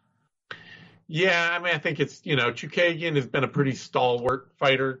card. Yeah, I mean, I think it's, you know, Chukagian has been a pretty stalwart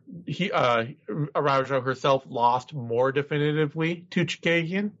fighter. Araujo herself lost more definitively to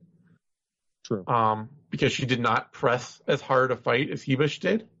Chukagian. True. Because she did not press as hard a fight as Hibash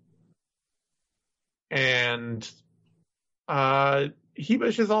did. And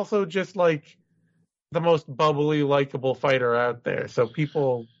Hibash is also just like the most bubbly, likable fighter out there. So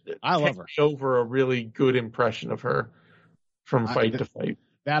people love her. Over a really good impression of her from fight to fight.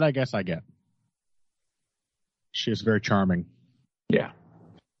 That I guess I get. She is very charming. Yeah.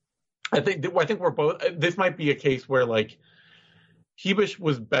 I think we're both, this might be a case where like Hibash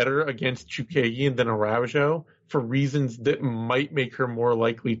was better against Chukagian than Araujo for reasons that might make her more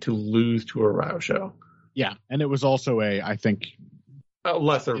likely to lose to Araujo. Yeah. And it was also a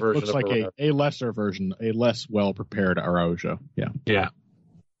lesser version. Looks like a lesser version, a less well prepared Araujo. Yeah. Yeah.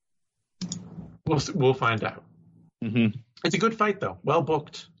 We'll find out. Mm-hmm. It's a good fight though. Well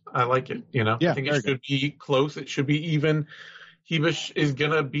booked. I like it. You know, yeah, I think it should be close. It should be even. Hibash is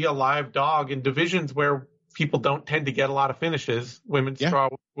going to be a live dog in divisions where people don't tend to get a lot of finishes. Women's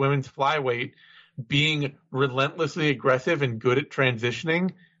flyweight, being relentlessly aggressive and good at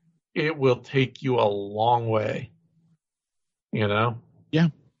transitioning, it will take you a long way. You know? Yeah.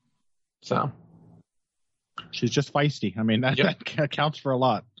 So. She's just feisty. I mean, that counts for a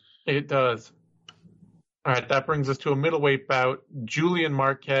lot. It does. All right, that brings us to a middleweight bout. Julian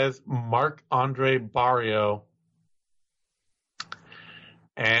Marquez, Marc-Andre Barrio.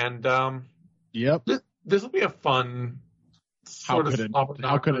 And this will be a fun How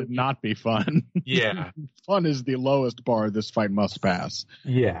could it not be fun? Yeah. Fun is the lowest bar this fight must pass.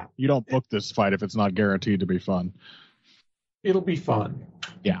 Yeah. You don't book this fight if it's not guaranteed to be fun. It'll be fun.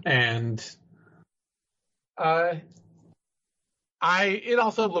 Yeah. And it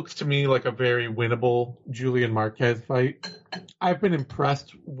also looks to me like a very winnable Julian Marquez fight. I've been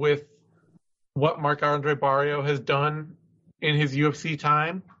impressed with what Marc-Andre Barrio has done in his UFC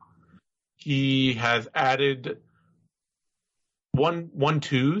time. He has added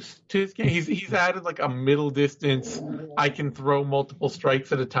 1-2s to his game. He's added like a middle distance, I can throw multiple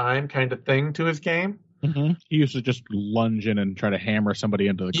strikes at a time kind of thing to his game. Mm-hmm. He used to just lunge in and try to hammer somebody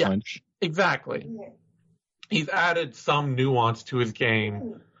into the clinch. Exactly. He's added some nuance to his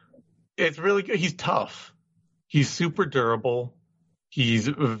game. It's really good. He's tough. He's super durable. He's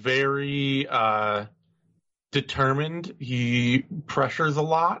very determined. He pressures a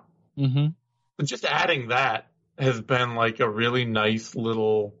lot. Mm-hmm. But just adding that has been like a really nice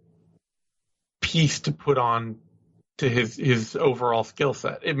little piece to put on to his overall skill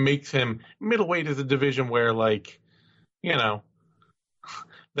set. It makes him, middleweight is a division where, like, you know,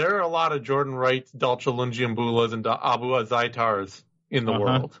 there are a lot of Jordan Wrights, Dalcha Lungiambulas, and Abu Azaitars in the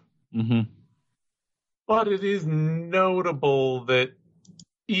world. Mm-hmm. But it is notable that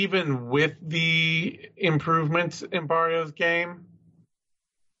even with the improvements in Barrio's game,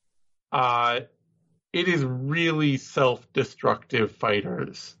 it is really self-destructive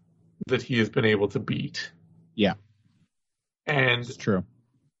fighters that he has been able to beat. Yeah. And It's true.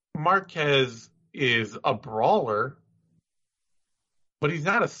 Marquez is a brawler, but he's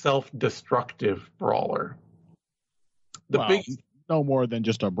not a self-destructive brawler. No more than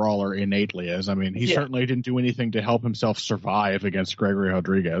just a brawler innately is. I mean, he certainly didn't do anything to help himself survive against Gregory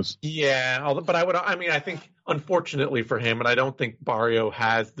Rodriguez. Yeah, but I think unfortunately for him, and I don't think Barrio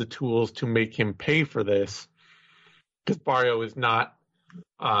has the tools to make him pay for this, because Barrio is not,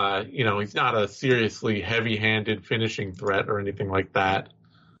 he's not a seriously heavy-handed finishing threat or anything like that.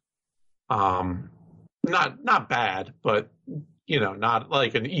 Not bad, but not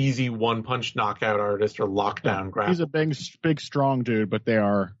like an easy one-punch knockout artist or lockdown grapple. He's a big, strong dude, but they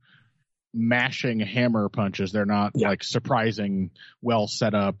are mashing hammer punches. They're not like surprising, well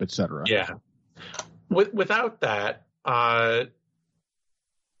set up, etc. Yeah. Without that,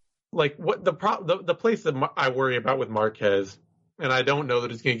 like what the place that I worry about with Marquez, and I don't know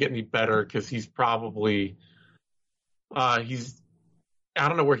that it's going to get any better because he's probably I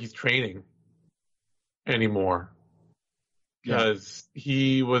don't know where he's training anymore. Because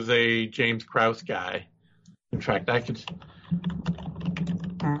he was a James Krause guy. In fact, I could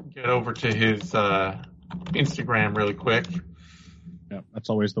get over to his Instagram really quick. Yeah,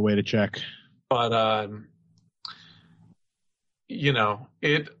 that's always the way to check. But,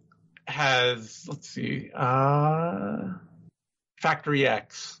 it has, let's see, Factory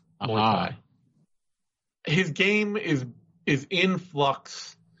X. His game is in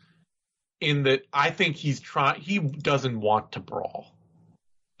flux. In that, I think he doesn't want to brawl.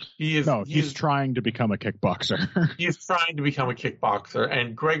 He's trying to become a kickboxer. He's trying to become a kickboxer,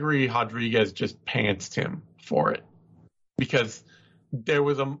 and Gregory Rodriguez just pantsed him for it. Because there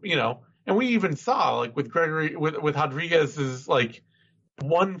was and we even saw, like, with Gregory, with Rodriguez's, like,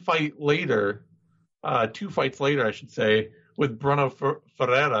 2 fights later, I should say, with Bruno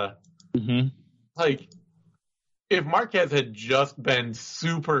Ferreira, like, if Marquez had just been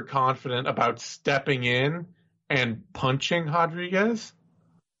super confident about stepping in and punching Rodriguez,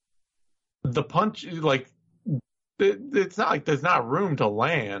 the punch, like, it's not like there's not room to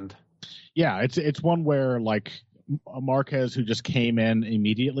land. Yeah, it's one where, like, Marquez, who just came in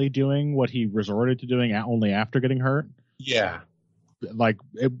immediately doing what he resorted to doing only after getting hurt. Yeah. Like,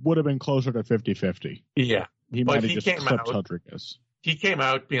 it would have been closer to 50-50. Yeah. He might have just clipped Rodriguez. He came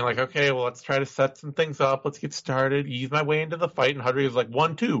out being like, okay, well, let's try to set some things up. Let's get started. Ease my way into the fight. And Rodriguez was like,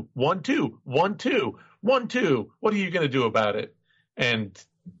 1, 2, 1, 2, 1, 2, 1, 2. What are you going to do about it? And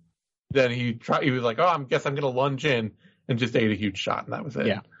then he was like, I guess I'm going to lunge in, and just ate a huge shot. And that was it.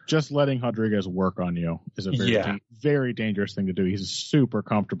 Yeah. Just letting Rodriguez work on you is a very dangerous thing to do. He's super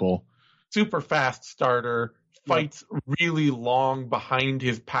comfortable. Super fast starter. Fights really long behind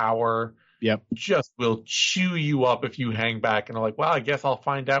his power. Yep. Just will chew you up if you hang back and are like, well, I guess I'll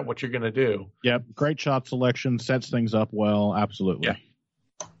find out what you're going to do. Yep. Great shot selection, sets things up well. Absolutely.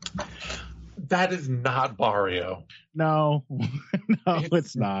 Yeah. That is not Barrio. No,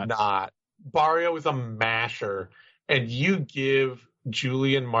 it's not. Barrio is a masher, and you give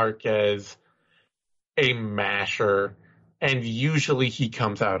Julian Marquez a masher, and usually he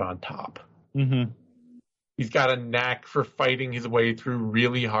comes out on top. Mm-hmm. He's got a knack for fighting his way through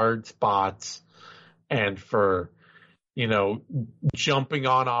really hard spots and for, jumping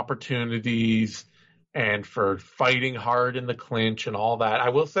on opportunities and for fighting hard in the clinch and all that. I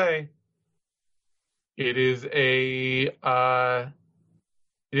will say it is a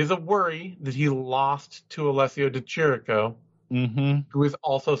worry that he lost to Alessio Di Chirico, who is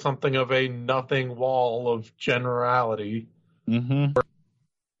also something of a nothing wall of generality and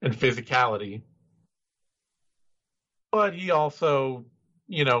physicality. But he also,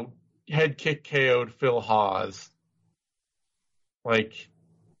 head kick KO'd Phil Hawes. Like,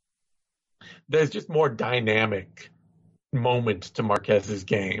 there's just more dynamic moment to Marquez's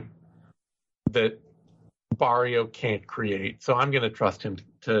game that Barrio can't create. So I'm going to trust him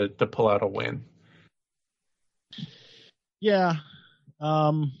to pull out a win. Yeah.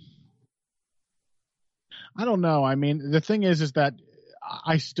 I don't know. I mean, the thing is that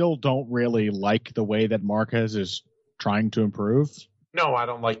I still don't really like the way that Marquez is trying to improve. No, I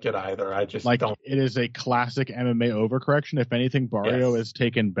don't like it either. I just don't. It is a classic MMA overcorrection. If anything, Barrio has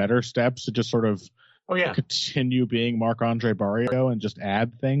taken better steps to just sort of continue being Marc-Andre Barrio and just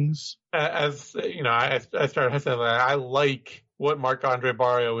add things. As I started saying, I like what Marc-Andre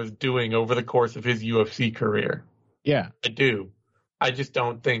Barrio is doing over the course of his UFC career. Yeah. I do. I just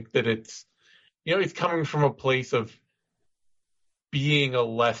don't think that it's coming from a place of being a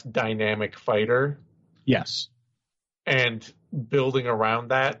less dynamic fighter. Yes. And building around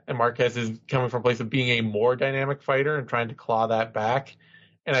that, and Marquez is coming from a place of being a more dynamic fighter and trying to claw that back.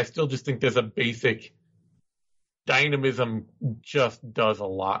 And I still just think there's a basic dynamism just does a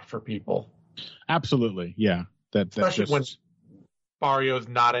lot for people. Absolutely, yeah. Especially when Barrio's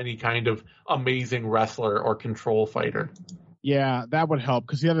not any kind of amazing wrestler or control fighter. Yeah, that would help,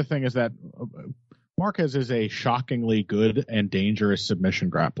 because the other thing is that Marquez is a shockingly good and dangerous submission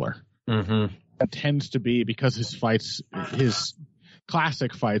grappler. Mm-hmm. That tends to be because his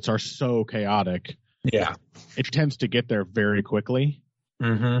classic fights are so chaotic. Yeah. It tends to get there very quickly.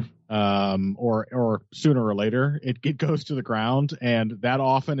 Mm-hmm. Or sooner or later, it goes to the ground, and that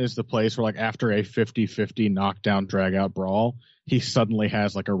often is the place where, like, after a 50-50 knockdown drag-out brawl, he suddenly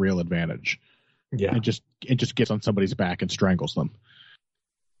has, like, a real advantage. Yeah. It just gets on somebody's back and strangles them.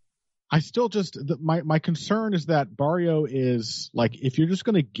 I still my concern is that Barrio is, like, if you're just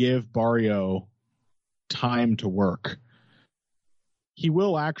going to give Barrio time to work, he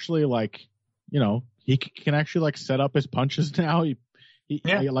will actually, like, he can actually, like, set up his punches now.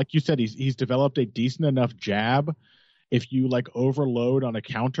 Like you said, he's developed a decent enough jab. If you, like, overload on a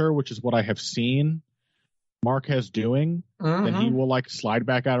counter, which is what I have seen Marquez doing, then he will, like, slide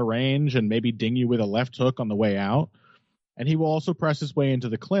back out of range and maybe ding you with a left hook on the way out. And he will also press his way into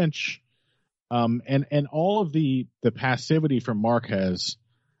the clinch. And all of the passivity from Marquez,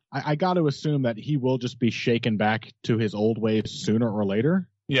 I got to assume that he will just be shaken back to his old ways sooner or later.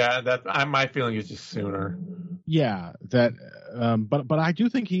 Yeah, my feeling is just sooner. Yeah, but I do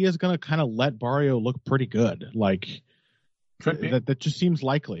think he is going to kind of let Barrio look pretty good. Like, that just seems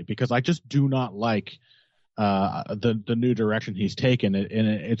likely, because I just do not like the new direction he's taken, and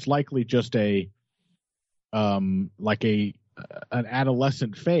it's likely just an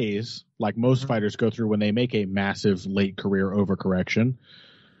adolescent phase, like most fighters go through when they make a massive late career overcorrection.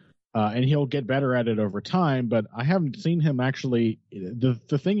 And he'll get better at it over time, but I haven't seen him actually.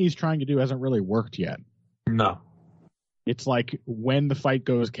 The thing he's trying to do hasn't really worked yet. No. It's like when the fight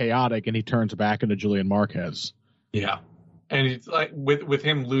goes chaotic and he turns back into Julian Marquez. Yeah. And it's like with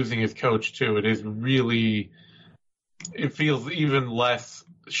him losing his coach too, it feels even less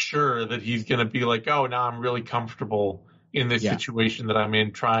sure that he's going to be like, oh, now I'm really comfortable in this situation that I'm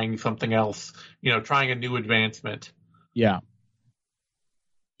in, trying something else, trying a new advancement. Yeah.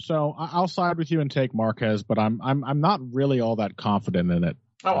 So I'll side with you and take Marquez, but I'm not really all that confident in it.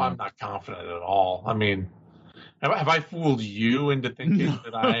 Oh, I'm not confident at all. I mean, have I fooled you into thinking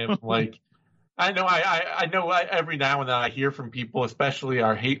that I am like? I know. Every now and then I hear from people, especially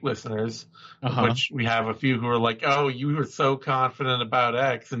our hate listeners, which we have a few who are like, "Oh, you were so confident about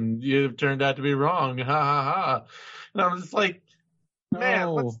X, and you turned out to be wrong." Ha ha ha! And I'm just like,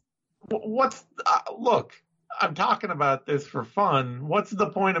 man, what's look? I'm talking about this for fun. What's the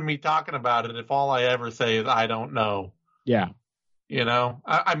point of me talking about it if all I ever say is I don't know? Yeah.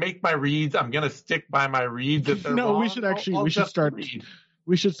 I make my reads. I'm going to stick by my reads. If they're wrong,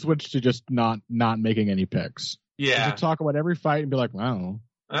 we should switch to just not making any picks. Yeah. We should talk about every fight and be like, wow.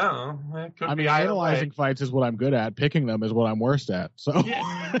 Oh, it could be analyzing fights is what I'm good at. Picking them is what I'm worst at. So,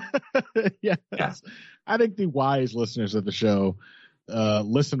 yes. I think the wise listeners of the show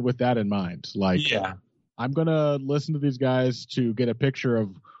listened with that in mind. Like, I'm going to listen to these guys to get a picture of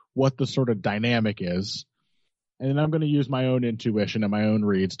what the sort of dynamic is. And then I'm going to use my own intuition and my own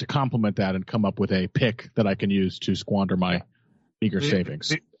reads to complement that and come up with a pick that I can use to squander my meager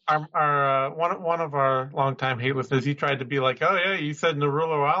savings. One of our longtime hate listeners, he tried to be like, oh, yeah, you said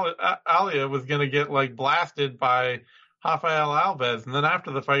Narulo Alia was going to get, like, blasted by Rafael Alves. And then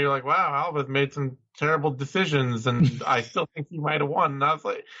after the fight, you're like, wow, Alves made some terrible decisions, and I still think he might have won. And I was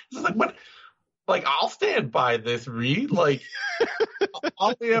like, what? Like, I'll stand by this read. Like,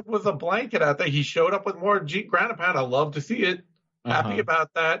 Aliev was a blanket out there. He showed up with more ground and pound. I love to see it. Happy about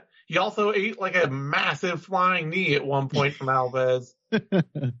that. He also ate like a massive flying knee at one point from Alves.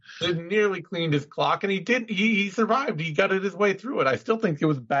 It nearly cleaned his clock, and he survived. He gutted his way through it. I still think it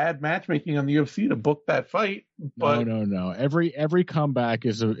was bad matchmaking on the UFC to book that fight. But No. Every comeback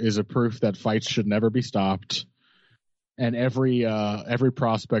is a proof that fights should never be stopped. And every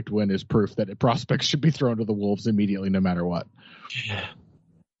prospect win is proof that prospects should be thrown to the wolves immediately, no matter what. Yeah.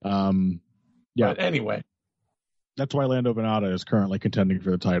 But anyway, that's why Lando Venata is currently contending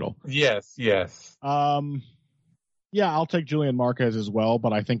for the title. Yes. I'll take Julian Marquez as well,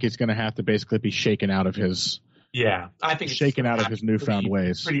 but I think he's going to have to basically be shaken out of his. Yeah, I think shaken out of his newfound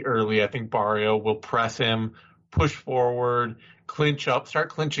ways. Pretty early, I think Barrio will press him, push forward, start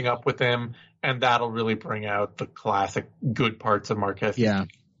clinching up with him. And that'll really bring out the classic good parts of Marquez. Yeah.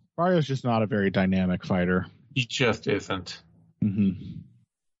 Barrio's just not a very dynamic fighter. He just isn't. Mm-hmm.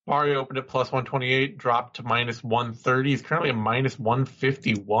 Barrio opened at plus 128, dropped to minus 130. He's currently at minus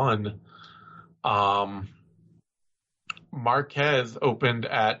 151. Marquez opened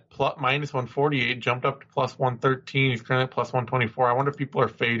at minus 148, jumped up to plus 113. He's currently at plus 124. I wonder if people are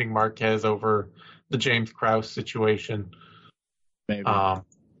fading Marquez over the James Krause situation. Maybe. I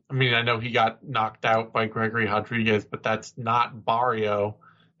mean, I know he got knocked out by Gregory Rodriguez, but that's not Barrio.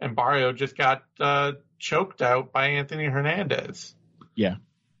 And Barrio just got choked out by Anthony Hernandez. Yeah.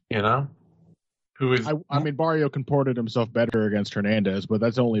 You know? Who is? I mean, Barrio comported himself better against Hernandez, but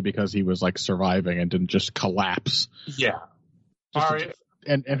that's only because he was like surviving and didn't just collapse. Yeah. Barrio.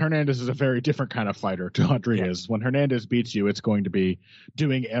 And Hernandez is a very different kind of fighter to Rodriguez. Yeah. When Hernandez beats you, it's going to be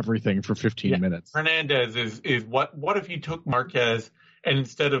doing everything for 15 minutes. Hernandez is what if you took Marquez and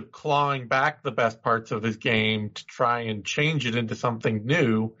instead of clawing back the best parts of his game to try and change it into something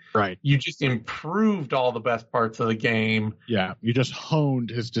new, right? You just improved all the best parts of the game. Yeah, you just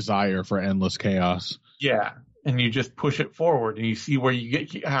honed his desire for endless chaos. Yeah, and you just push it forward and you see where you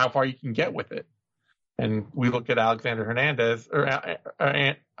get, how far you can get with it. And we look at Alexander Hernandez,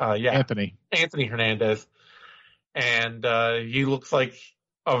 Anthony Hernandez, and he looks like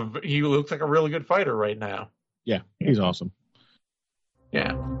a really good fighter right now. Yeah, he's awesome.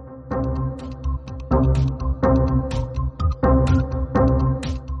 Yeah.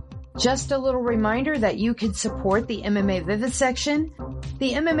 Just a little reminder that you could support the MMA Vivisection,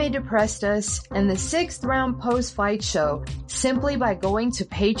 the MMA Depressed Us, and the 6th Round Post-Fight Show simply by going to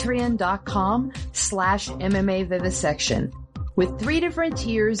patreon.com/MMA Vivisection. With 3 different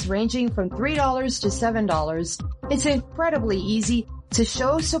tiers ranging from $3 to $7, it's incredibly easy to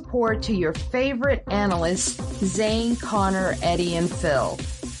show support to your favorite analysts, Zane, Connor, Eddie, and Phil.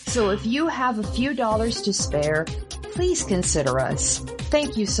 So if you have a few dollars to spare, please consider us.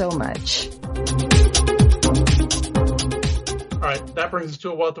 Thank you so much. All right, that brings us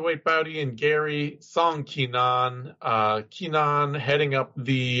to a welterweight bout in Gary Song Kenan. Kenan heading up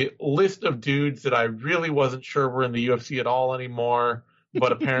the list of dudes that I really wasn't sure were in the UFC at all anymore,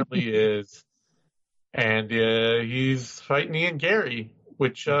 but apparently is. And he's fighting Ian Gary,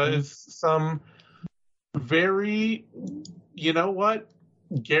 which is some very, you know what?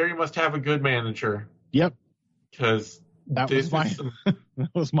 Gary must have a good manager. Yep. Because that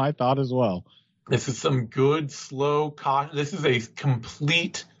was my thought as well. This is some good, slow, this is a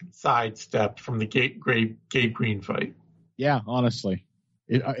complete sidestep from the Gabe Green fight. Yeah, honestly.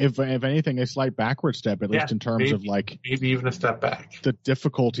 If anything, a slight backward step, at least in terms of like maybe even a step back. The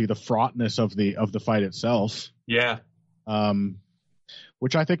difficulty, the fraughtness of the fight itself. Yeah.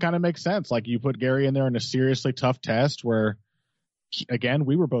 Which I think kind of makes sense. Like you put Gary in there in a seriously tough test where, again,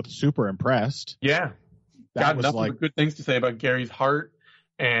 we were both super impressed. Yeah. Got nothing but good things to say about Gary's heart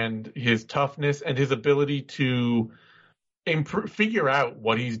and his toughness and his ability to figure out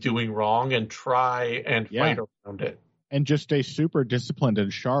what he's doing wrong and try and fight around it. And just stay super disciplined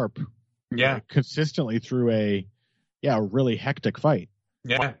and sharp. Yeah. Consistently through a really hectic fight.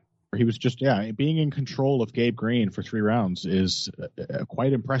 Yeah. He was just, being in control of Gabe Green for 3 rounds is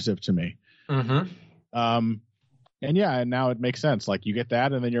quite impressive to me. Mm-hmm. And now it makes sense. Like you get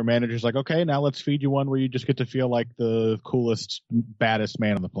that, and then your manager's like, okay, now let's feed you one where you just get to feel like the coolest, baddest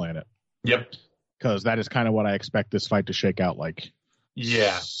man on the planet. Yep. Because that is kind of what I expect this fight to shake out like.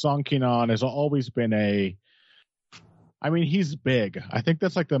 Yeah. Song Kenan has always been he's big. I think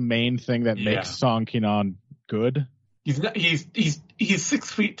that's like the main thing that makes Song Kenan good. He's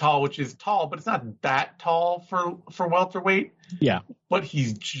 6 feet tall, which is tall, but it's not that tall for welterweight. Yeah. But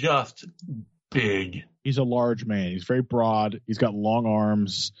he's just big. He's a large man. He's very broad. He's got long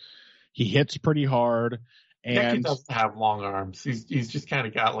arms. He hits pretty hard. And he doesn't have long arms. He's just kind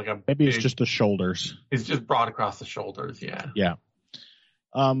of got like a maybe it's just the shoulders. It's just broad across the shoulders. Yeah. Yeah.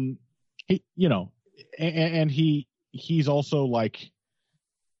 He's also like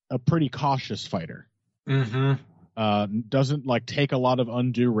a pretty cautious fighter. Mm-hmm. Doesn't like take a lot of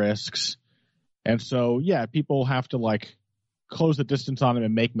undue risks. And so, people have to like close the distance on him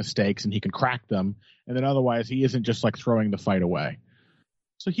and make mistakes, and he can crack them. And then otherwise he isn't just like throwing the fight away.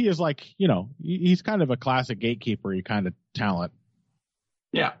 So he is like, he's kind of a classic gatekeeper kind of talent.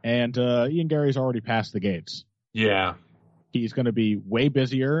 Yeah. And Ian Gary's already passed the gates. Yeah. He's going to be way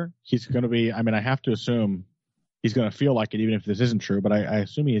busier. He's going to be, I have to assume he's going to feel like it, even if this isn't true, but I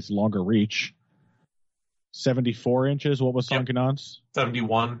assume he has longer reach. 74 inches. What was Song Kenan's?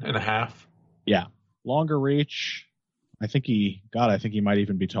 71 and a half. Yeah. Longer reach. I think he might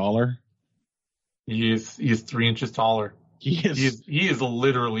even be taller. He is 3 inches taller. He is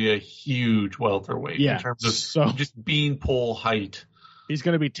literally a huge welterweight in terms of just beanpole height. He's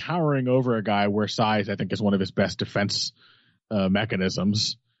going to be towering over a guy where size, I think, is one of his best defense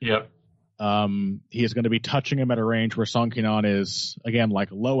mechanisms. Yep. He is going to be touching him at a range where Song Ki-nan is, again, like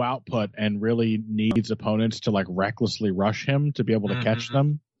low output and really needs opponents to like recklessly rush him to be able to catch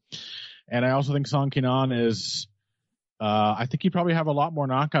them. And I also think Song Ki-nan is, I think he'd probably have a lot more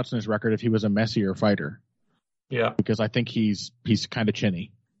knockouts in his record if he was a messier fighter. Yeah. Because I think he's kind of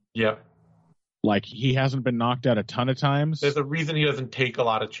chinny. Yeah. Like, he hasn't been knocked out a ton of times. There's a reason he doesn't take a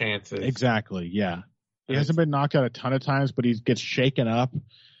lot of chances. Exactly, yeah. He hasn't been knocked out a ton of times, but he gets shaken up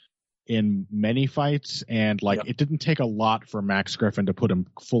in many fights, and it didn't take a lot for Max Griffin to put him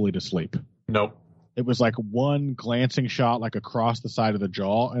fully to sleep. Nope. It was like one glancing shot like across the side of the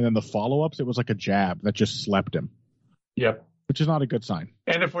jaw, and then the follow-ups, it was like a jab that just slept him. Yep. Which is not a good sign.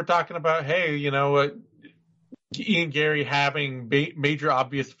 And if we're talking about, hey, Ian Gary having major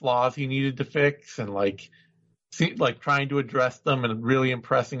obvious flaws he needed to fix, and trying to address them and really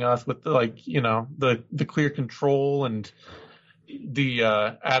impressing us with the clear control and the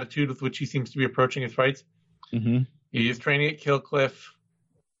attitude with which he seems to be approaching his fights. Mm-hmm. He is training at Killcliff.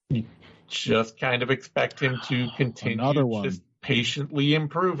 You just kind of expect him to continue just patiently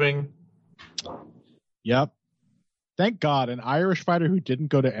improving. Yep. Thank God, an Irish fighter who didn't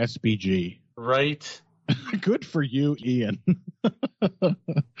go to SBG. Right. Good for you, Ian.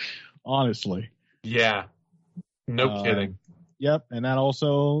 Honestly. Yeah. No kidding. Yep. And that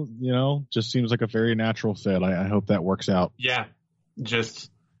also, just seems like a very natural fit. I hope that works out. Yeah. Just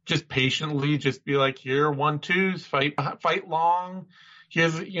patiently, just be like, here, 1-2s, fight long.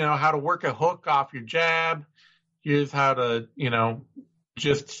 Here's, how to work a hook off your jab. Here's how to,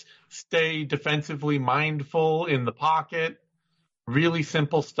 just stay defensively mindful in the pocket. Really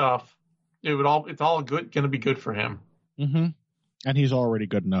simple stuff. It's all good, going to be good for him. Mm-hmm. And he's already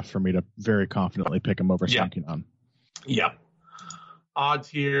good enough for me to very confidently pick him over Song Ki-nan. Yeah. Odds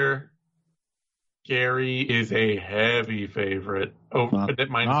here. Gary is a heavy favorite. Over at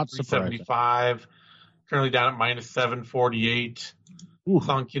minus 375. Currently down at minus 748.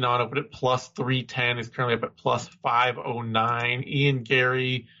 Song Ki-nan opened at plus 310. Is currently up at plus 509. Ian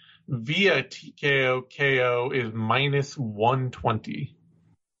Gary via TKO KO is minus 120.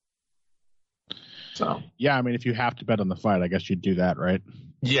 So yeah, I mean, if you have to bet on the fight, I guess you'd do that, right?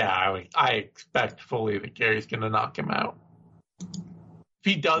 Yeah, I expect fully that Gary's going to knock him out. If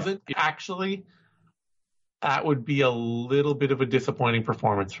he doesn't, actually, that would be a little bit of a disappointing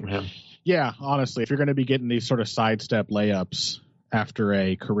performance from him. Yeah, honestly, if you're going to be getting these sort of sidestep layups after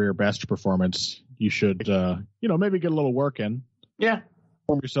a career best performance, you should, maybe get a little work in. Yeah.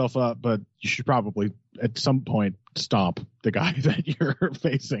 Warm yourself up, but you should probably at some point stomp the guy that you're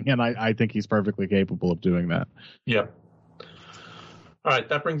facing, and I think he's perfectly capable of doing that. Yep. All right,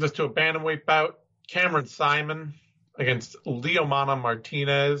 that brings us to a bantamweight bout. Cameron Simon against Leomana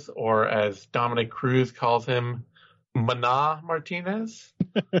Martinez, or as Dominic Cruz calls him, Mana Martinez.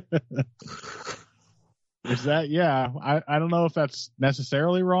 Is that, yeah? I don't know if that's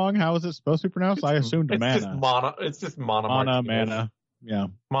necessarily wrong. How is it supposed to be pronounced? I assumed Mana. It's just Mana Martinez. Mana. Yeah.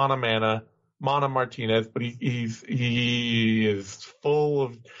 Mana Martinez, but he is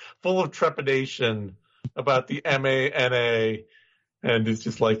full of trepidation about the MANA, and it's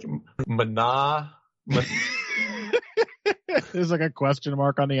just like Mana. There's like a question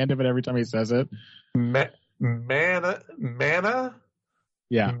mark on the end of it every time he says it. Mana.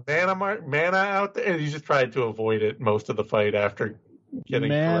 Yeah, Mana out there, and he just tried to avoid it most of the fight after getting.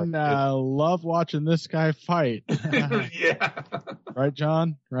 Man, love watching this guy fight. Yeah, right,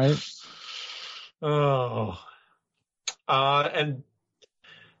 John. Right. Oh, and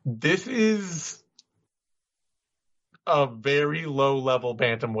this is a very low-level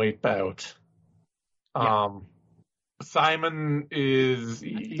bantamweight bout. Simon is.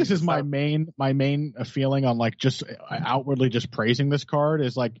 This is my main feeling on like just outwardly just praising this card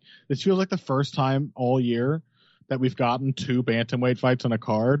is like this feels like the first time all year that we've gotten 2 bantamweight fights on a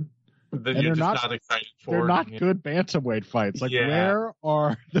card. And they're not excited for. They're not good bantamweight fights. Like, where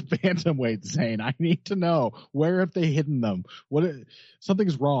are the bantamweights, Zane? I need to know. Where have they hidden them?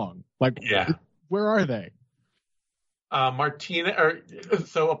 Something's wrong. Like, where are they?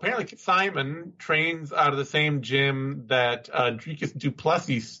 So apparently Simon trains out of the same gym that Dricus du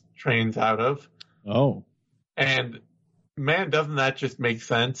Plessis trains out of. Oh. And man, doesn't that just make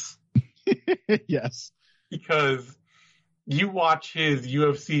sense? Yes. Because you watch his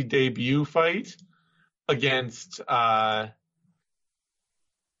UFC debut fight against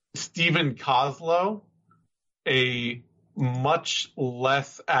Steven Kozlow, a much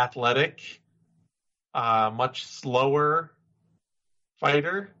less athletic, much slower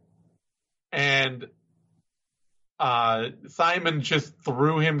fighter, and Simon just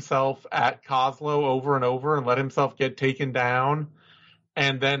threw himself at Kozlow over and over and let himself get taken down,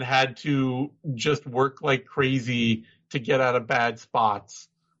 and then had to just work like crazy to get out of bad spots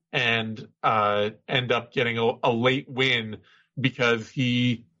and end up getting a late win because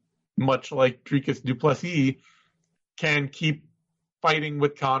he, much like Dricus du Plessis, can keep fighting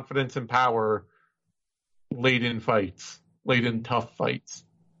with confidence and power late in tough fights.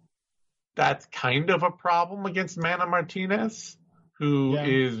 That's kind of a problem against Mana Martinez, who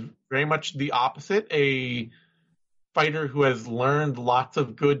is very much the opposite, a fighter who has learned lots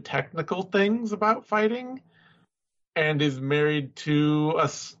of good technical things about fighting and is married to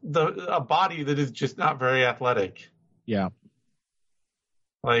a body that is just not very athletic. Yeah.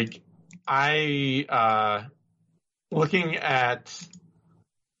 Like, looking at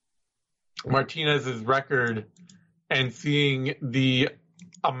Martinez's record and seeing the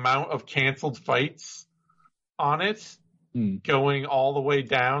amount of canceled fights on it going all the way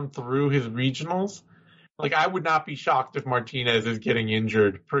down through his regionals, like, I would not be shocked if Martinez is getting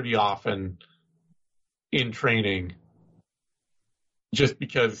injured pretty often in training, just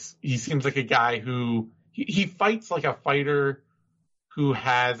because he seems like a guy who he fights like a fighter who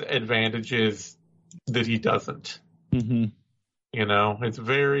has advantages that he doesn't. Mm-hmm. You know, it's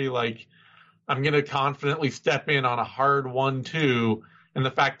very like, I'm going to confidently step in on a hard 1-2, and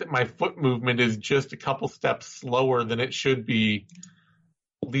the fact that my foot movement is just a couple steps slower than it should be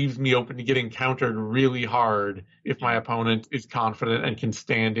leaves me open to getting countered really hard if my opponent is confident and can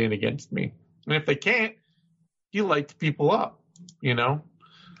stand in against me. And if they can't, he lights people up, you know?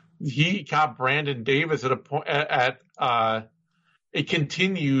 He caught Brandon Davis at a point at a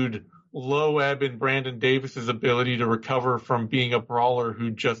continued low ebb in Brandon Davis's ability to recover from being a brawler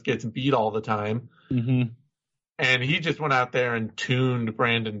who just gets beat all the time. Mm-hmm. And he just went out there and tuned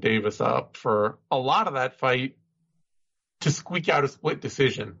Brandon Davis up for a lot of that fight to squeak out a split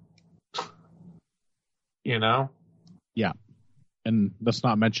decision. You know? Yeah. And let's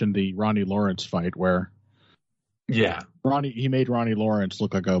not mention the Ronnie Lawrence fight where he made Ronnie Lawrence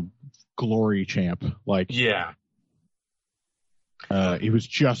look like a glory champ. Like, he was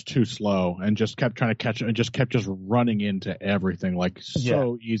just too slow and just kept trying to catch it and just kept running into everything. Like,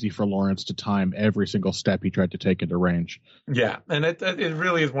 so easy for Lawrence to time every single step he tried to take into range. Yeah. And it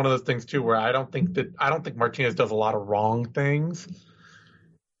really is one of those things too, where I don't think Martinez does a lot of wrong things.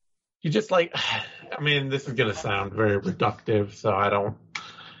 You just like, I mean, this is going to sound very reductive, so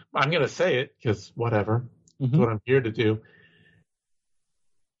I'm going to say it because whatever. That's what I'm here to do.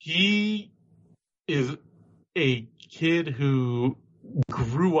 He is a kid who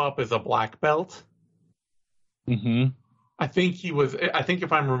grew up as a black belt. Mm-hmm. I think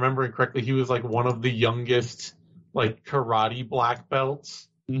if I'm remembering correctly, he was like one of the youngest like karate black belts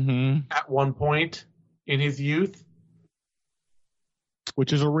at one point in his youth.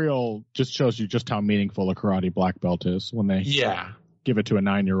 Which is just shows you just how meaningful a karate black belt is when they give it to a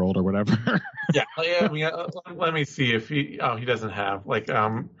 9-year-old or whatever. I mean, let me see if he doesn't have like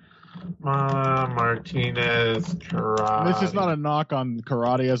Martinez karate. This is not a knock on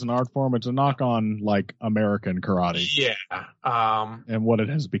karate as an art form. It's a knock on like American karate. And what it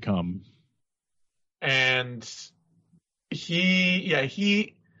has become. And he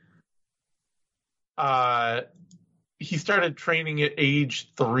started training at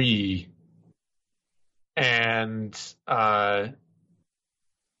age 3, and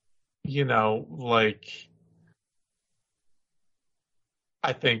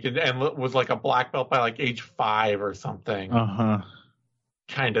I think, and was like a black belt by like age 5 or something.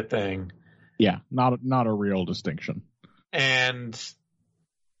 Kind of thing. Yeah, not a real distinction. And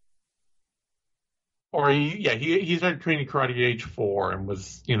he started training karate at age 4 and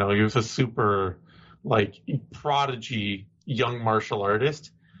was, he was a super like prodigy young martial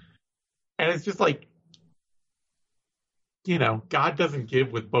artist. And it's just like, God doesn't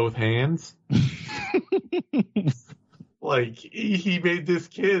give with both hands. Like, he made this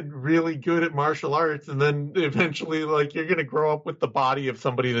kid really good at martial arts, and then eventually, like, you're going to grow up with the body of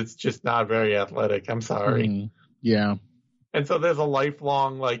somebody that's just not very athletic. I'm sorry. Yeah. And so there's a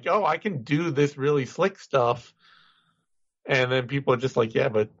lifelong, like, oh, I can do this really slick stuff. And then people are just like, I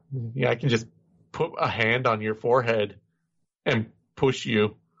can just put a hand on your forehead and push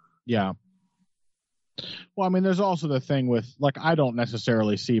you. Yeah. Well, I mean, there's also the thing with, like, I don't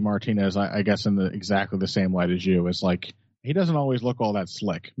necessarily see Martinez, I guess, in exactly the same light as you. It's like, he doesn't always look all that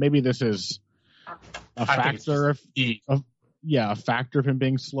slick. Maybe this is a factor of him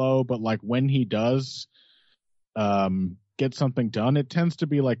being slow, but, like, when he does get something done, it tends to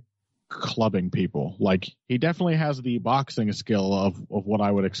be, like, clubbing people. Like, he definitely has the boxing skill of what I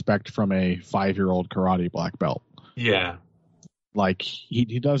would expect from a 5-year-old karate black belt. Yeah. Like,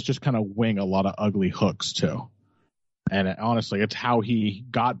 he does just kind of wing a lot of ugly hooks, too. And honestly, it's how he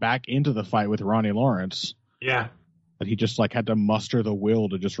got back into the fight with Ronnie Lawrence. Yeah. That he just like had to muster the will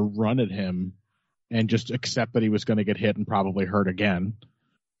to just run at him and just accept that he was going to get hit and probably hurt again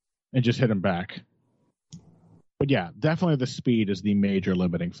and just hit him back. But yeah, definitely the speed is the major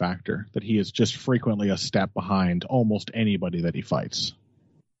limiting factor, that he is just frequently a step behind almost anybody that he fights.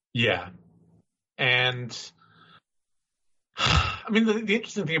 Yeah. And I mean, the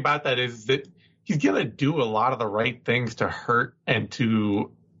interesting thing about that is that he's going to do a lot of the right things to hurt and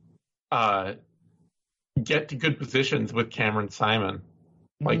to get to good positions with Cameron Simon.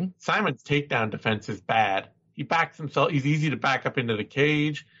 Like, Simon's takedown defense is bad. He backs himself. He's easy to back up into the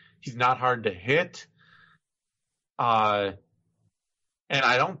cage. He's not hard to hit. And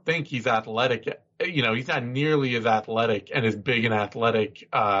I don't think he's athletic. You know, he's not nearly as athletic and as big and athletic.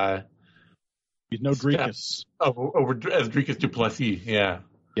 He's no Dricus. As Dricus Duplessis, yeah.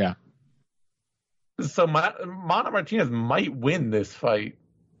 Yeah. So Mana Martinez might win this fight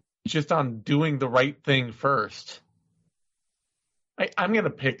just on doing the right thing first. I'm going to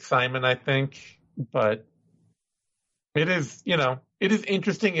pick Simon, I think, but it is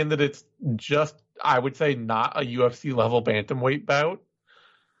interesting in that it's just, I would say, not a UFC level bantamweight bout.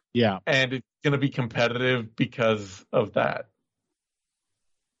 Yeah. And it's going to be competitive because of that.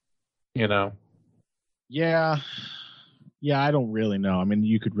 You know? Yeah. Yeah, I don't really know. I mean,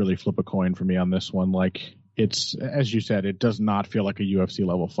 you could really flip a coin for me on this one. Like, it's, as you said, it does not feel like a UFC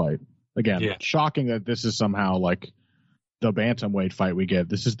level fight. Again, Shocking that this is somehow like the bantamweight fight we get.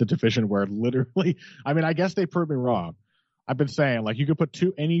 This is the division where literally, I mean, I guess they proved me wrong. I've been saying, like, you could put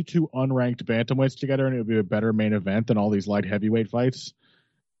any two unranked bantamweights together and it would be a better main event than all these light heavyweight fights.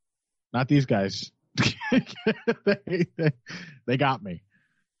 Not these guys. they got me.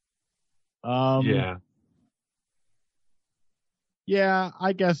 Yeah. Yeah,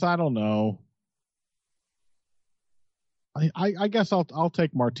 I guess, I don't know. I guess I'll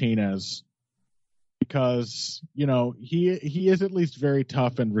take Martinez because, you know, he is at least very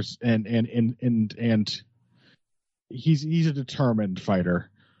tough and he's a determined fighter,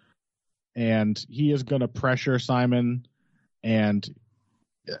 and he is going to pressure Simon, and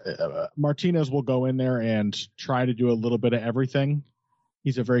Martinez will go in there and try to do a little bit of everything.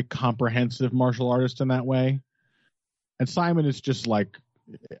 He's a very comprehensive martial artist in that way. And Simon is just like,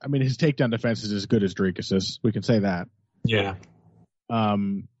 I mean, his takedown defense is as good as Dricus's. We can say that. Yeah.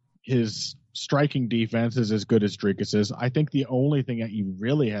 His striking defense is as good as Dricus's. I think the only thing that he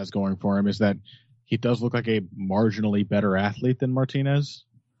really has going for him is that he does look like a marginally better athlete than Martinez.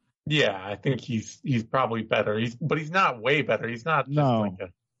 Yeah, I think he's probably better. But he's not way better. He's not just like a...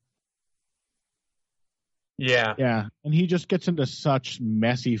 Yeah. Yeah, and he just gets into such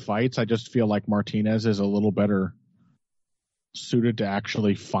messy fights. I just feel like Martinez is a little better suited to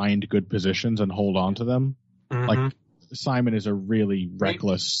actually find good positions and hold on to them. Mm-hmm. Like, Simon is a really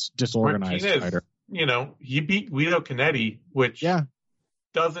reckless, disorganized fighter. You know, he beat Guido Canetti, which is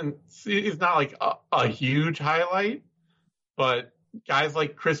not like a huge highlight, but guys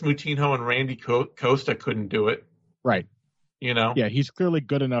like Chris Moutinho and Randy Costa couldn't do it. Right. You know? Yeah, he's clearly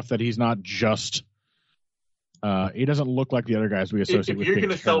good enough that he's not just he doesn't look like the other guys we associate with. If you're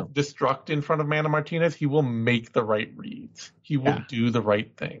going to self-destruct in front of Mana Martinez, he will make the right reads. He will do the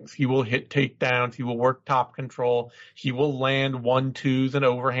right things. He will hit takedowns. He will work top control. He will land 1-2s and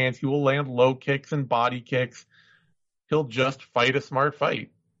overhands. He will land low kicks and body kicks. He'll just fight a smart fight.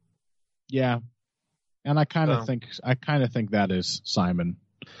 Yeah. And I kind of think that is Simon.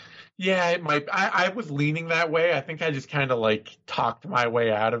 Yeah, it might. I was leaning that way. I think I just kind of like talked my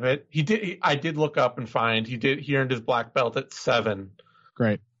way out of it. I did look up and find he earned his black belt at 7.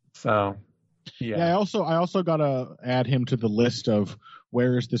 Great. So, yeah. I also got to add him to the list of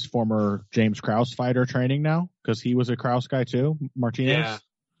where is this former James Krause fighter training now? Because he was a Krause guy too, Martinez. Yeah.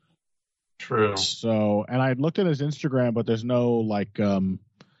 True. So, and I looked at his Instagram, but there's no like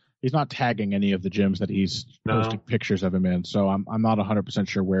he's not tagging any of the gyms that he's posting pictures of him in, so I'm not 100%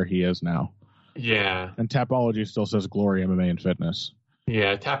 sure where he is now. Yeah. And Tapology still says Glory MMA and Fitness.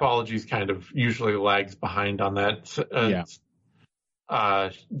 Yeah, Tapology's kind of usually lags behind on that. The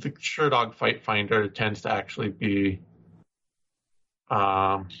Sherdog Fight Finder tends to actually be...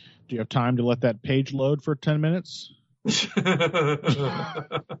 Do you have time to let that page load for 10 minutes? Let's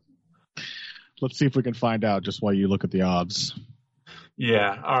see if we can find out just while you look at the odds.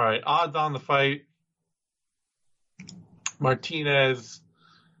 Yeah, all right. Odds on the fight. Martinez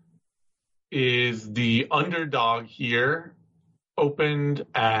is the underdog here. Opened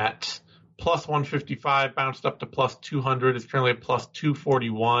at plus 155, bounced up to plus 200, is currently at plus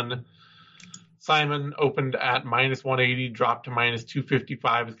 241. Simon opened at minus 180, dropped to minus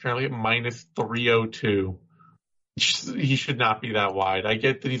 255, is currently at minus 302. he should not be that wide. I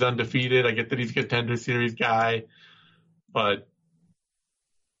get that he's undefeated. I get that he's a contender series guy, but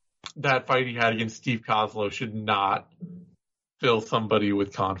that fight he had against Steve Kozlow should not fill somebody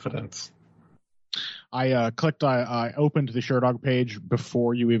with confidence. I opened the Sherdog page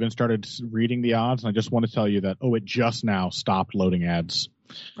before you even started reading the odds, and I just want to tell you that, it just now stopped loading ads.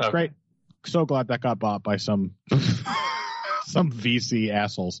 Okay. Great. So glad that got bought by some VC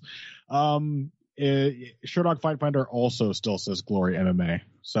assholes. Sherdog Fight Finder also still says Glory MMA.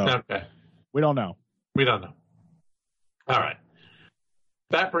 So okay. We don't know. All right.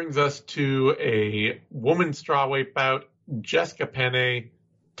 That brings us to a women's strawweight bout. Jessica Penne,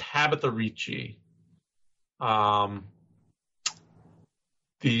 Tabitha Ricci.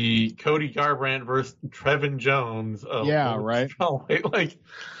 The Cody Garbrandt versus Trevin Jones of right. Strawweight.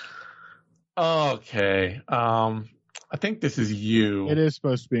 Okay. I think this is you. It is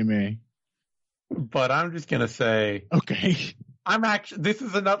supposed to be me. But I'm just gonna say, okay. This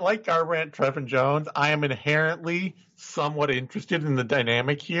is not like Garbrandt, Trevin Jones. I am inherently somewhat interested in the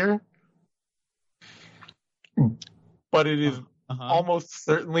dynamic here. But it is almost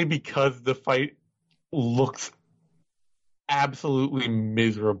certainly because the fight looks absolutely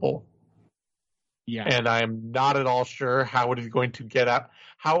miserable. Yeah. And I am not at all sure how it is going to get out,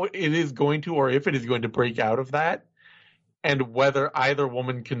 how it is going to, or if it is going to break out of that, and whether either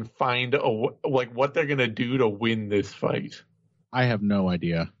woman can find what they're going to do to win this fight. I have no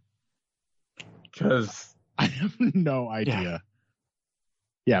idea. Because I have no idea.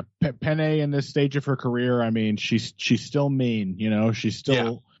 Yeah, Penne in this stage of her career, I mean, she's still mean, she's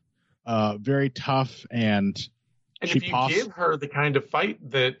still very tough, and if you give her the kind of fight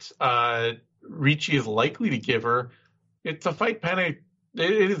that Ricci is likely to give her, it's a fight Penne.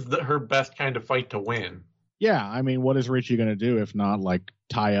 It is her best kind of fight to win. Yeah, I mean, what is Ricci going to do if not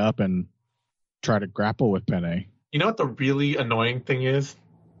tie up and try to grapple with Penne? You know what the really annoying thing is?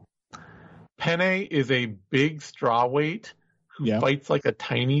 Penne is a big strawweight who fights like a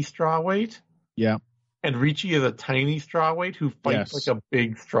tiny strawweight. Yeah. And Ricci is a tiny strawweight who fights like a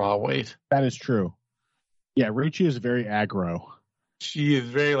big strawweight. That is true. Yeah, Ricci is very aggro. She is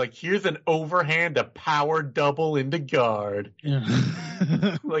very here's an overhand, a power double into guard. Yeah.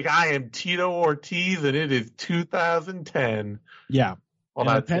 I am Tito Ortiz and it is 2010. Yeah. Well,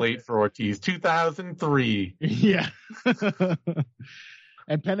 that's late for Ortiz. 2003. Yeah.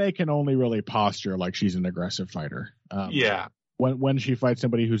 And Penne can only really posture like she's an aggressive fighter. Yeah. When she fights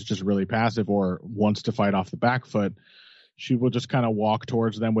somebody who's just really passive or wants to fight off the back foot, she will just kind of walk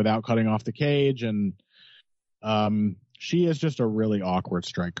towards them without cutting off the cage. And she is just a really awkward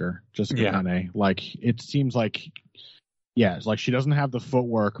striker, Jessica Penne. It seems it's like she doesn't have the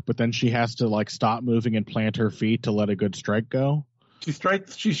footwork, but then she has to stop moving and plant her feet to let a good strike go. She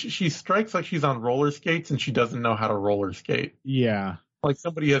strikes like she's on roller skates and she doesn't know how to roller skate. Yeah. Like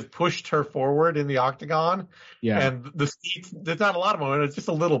somebody has pushed her forward in the octagon. Yeah. And the skates, there's not a lot of momentum. It's just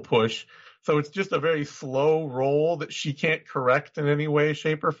a little push. So it's just a very slow roll that she can't correct in any way,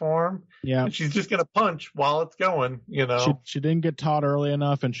 shape, or form. Yeah. And she's just going to punch while it's going, She didn't get taught early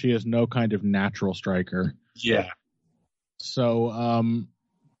enough, and she is no kind of natural striker. Yeah. So,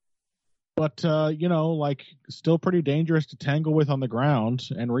 but, still pretty dangerous to tangle with on the ground,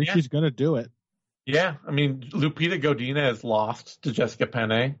 and Ricci's going to do it. Yeah. I mean, Lupita Godinez has lost to Jessica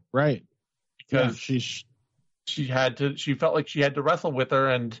Penne. Right. Because she felt like she had to wrestle with her,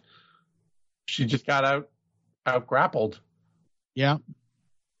 and she just got out grappled. Yeah.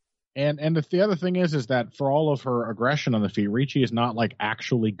 And the other thing is that for all of her aggression on the feet, Ricci is not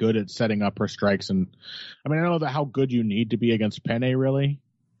actually good at setting up her strikes. And I mean, I don't know how good you need to be against Penne, really.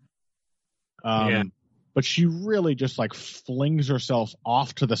 But she really just flings herself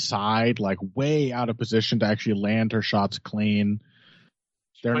off to the side, way out of position to actually land her shots clean.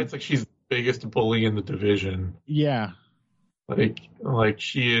 She fights like she's the biggest bully in the division. Yeah.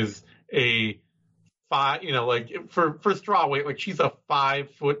 She is a five, for strawweight, she's a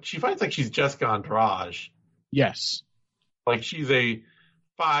 5 foot. She fights like she's Jessica Andrade. Yes. She's a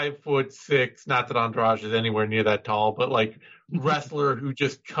 5'6", not that Andrade is anywhere near that tall, but wrestler who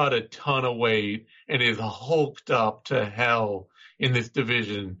just cut a ton of weight and is hulked up to hell in this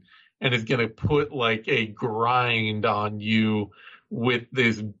division and is going to put a grind on you with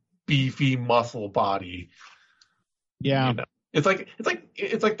this beefy muscle body. Yeah. It's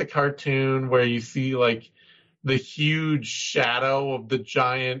like the cartoon where you see the huge shadow of the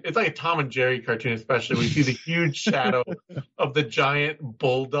giant. It's like a Tom and Jerry cartoon, especially where you see the huge shadow of the giant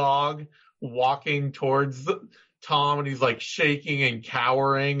bulldog walking towards Tom, and he's shaking and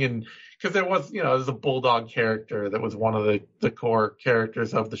cowering, and because there was, there's a bulldog character that was one of the core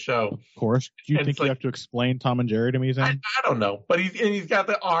characters of the show. Of course. Do you And think you have to explain Tom and Jerry to me, Zane? I don't know, but he's got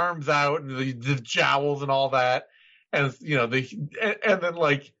the arms out and the jowls and all that, and and then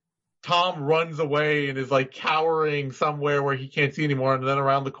like Tom runs away and is like cowering somewhere where he can't see anymore, and then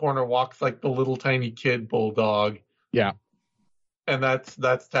around the corner walks like the little tiny kid bulldog. Yeah. And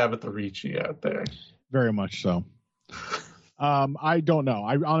that's Tabitha Ricci out there. Very much so. I don't know.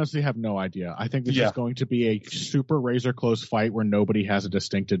 I honestly have no idea. I think this is going to be a super razor close fight where nobody has a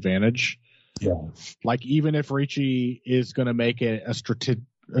distinct advantage. Yeah. Like, even if Ricci is going to make it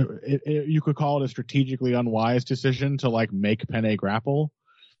you could call it a strategically unwise decision to like make Penne grapple.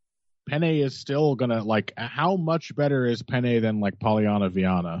 Penne is still going to like, how much better is Penne than like Polyana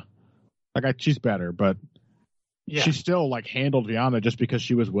Viana? Like, she's better, but she still like handled Viana just because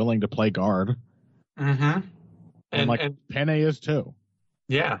she was willing to play guard. Mm-hmm. And Penne is too.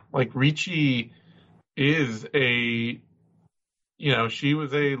 Yeah, like Ricci is she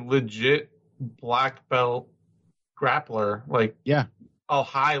was a legit black belt grappler, like a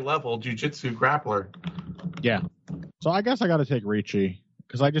high level jiu-jitsu grappler. Yeah. So I guess I got to take Ricci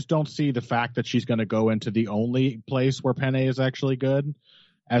because I just don't see the fact that she's going to go into the only place where Penne is actually good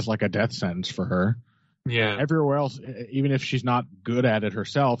as like a death sentence for her. Yeah. Everywhere else, even if she's not good at it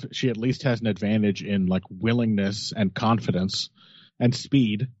herself, she at least has an advantage in like willingness and confidence and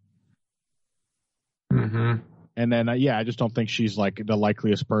speed. Mm-hmm. And then, I just don't think she's like the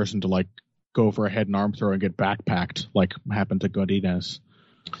likeliest person to like go for a head and arm throw and get backpacked like happened to Godinez.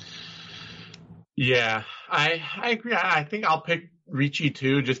 Yeah, I agree. I think I'll pick Ricci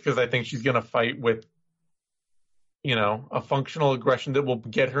too, just because I think she's going to fight with, a functional aggression that will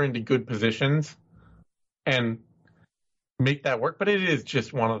get her into good positions and make that work. But it is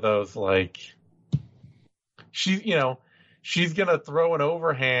just one of those, like, she's going to throw an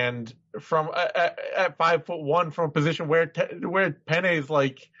overhand from at 5'1" from a position where Penne is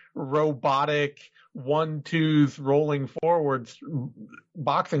like robotic 1-2s rolling forwards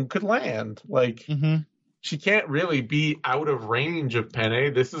boxing could land. Like, she can't really be out of range of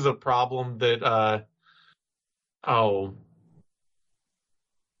Penne. This is a problem that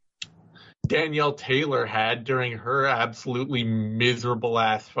Danielle Taylor had during her absolutely miserable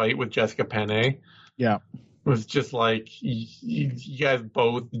ass fight with Jessica Penne. Yeah. It was just like, you guys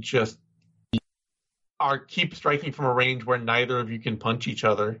both just keep striking from a range where neither of you can punch each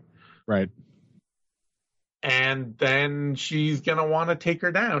other. Right. And then she's going to want to take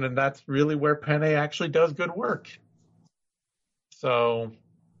her down, and that's really where Penne actually does good work. So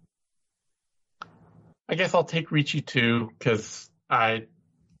I guess I'll take Ricci too, because I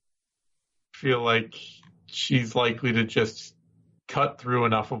feel like she's likely to just cut through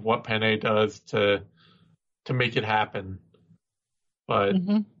enough of what Penne does to make it happen. But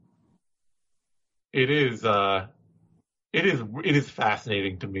it is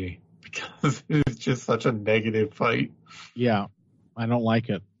fascinating to me because it is just such a negative fight. Yeah, I don't like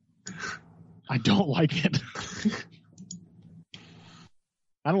it. I don't like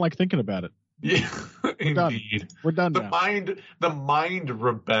thinking about it. Yeah, indeed. We're done the now. The mind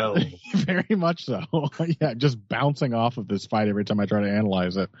rebels. Very much so. Yeah, just bouncing off of this fight every time I try to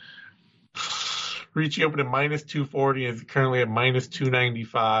analyze it. Ricci opened at -240 and is currently at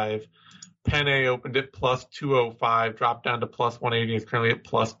 -295. Penne opened at +205, dropped down to +180 and is currently at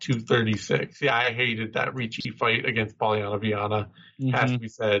 +236. Yeah, I hated that Ricci fight against Polyana Viana, has to be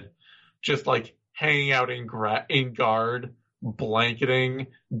said. Just like hanging out in guard, blanketing,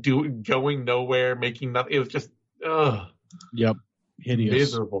 going nowhere, making nothing. It was just, Yep. Hideous.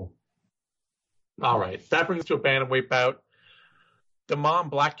 Miserable. All right. That brings us to a bantamweight bout.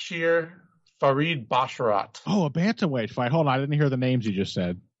 Damon Blackshear, Farid Basharat. Oh, a bantamweight fight. Hold on. I didn't hear the names you just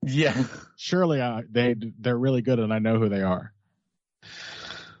said. Yeah. Surely they're really good and I know who they are.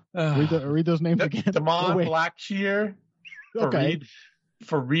 Read those names again. Damon Blackshear. Okay.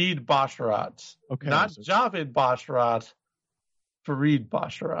 Farid Basharat. Okay. Not Javid Basharat. Farid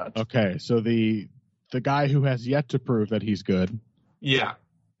Basharat. Okay. So the guy who has yet to prove that he's good. Yeah.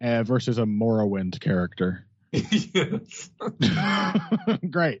 Versus a Morrowind character. Yes.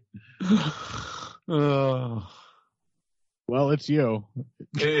 Great. Well, it's you.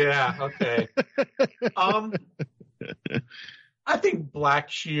 Yeah, okay. I think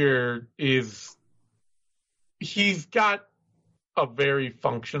Blackshear he's got a very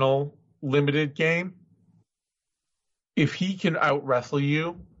functional, limited game. If he can out wrestle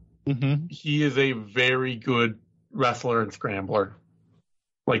you, he is a very good wrestler and scrambler.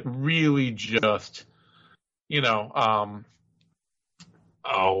 Like, really just,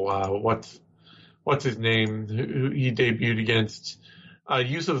 what's his name? Who he debuted against?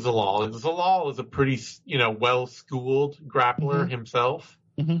 Yusuf Zalal. Zalal is a pretty, well-schooled grappler himself,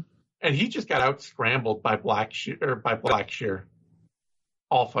 and he just got out scrambled by Blackshear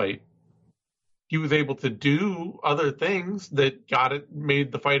all fight. He was able to do other things that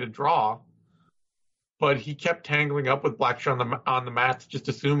made the fight a draw, but he kept tangling up with Blackshear on the mats, just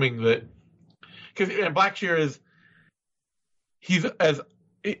assuming that and Blackshear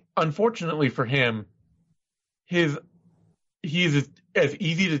unfortunately for him, he's as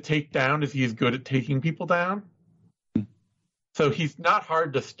easy to take down as he is good at taking people down. So he's not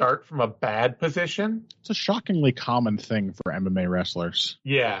hard to start from a bad position. It's a shockingly common thing for MMA wrestlers.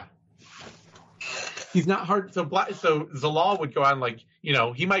 Yeah. He's not hard. So Zalal would go on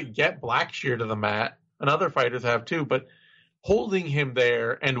he might get Blackshear to the mat, and other fighters have too, but holding him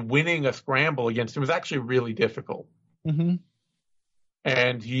there and winning a scramble against him is actually really difficult. Mm-hmm.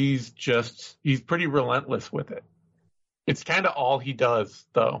 And he's pretty relentless with it. It's kind of all he does,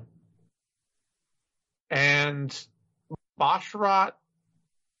 though. And Basharat,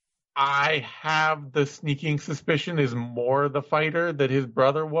 I have the sneaking suspicion, is more the fighter that his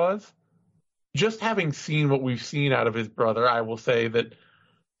brother was. Just having seen what we've seen out of his brother, I will say that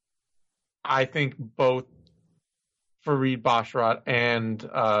I think both Farid Basharat and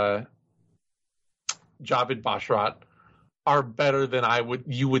Javid Basharat are better than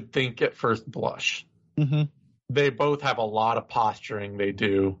you would think at first blush. Mm-hmm. They both have a lot of posturing. They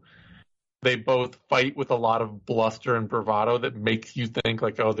do. They both fight with a lot of bluster and bravado that makes you think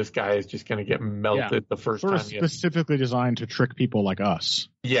this guy is just going to get melted the first time. Specifically designed to trick people like us.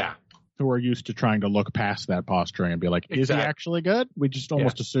 Yeah. Who are used to trying to look past that posturing and be like, is he actually good? We just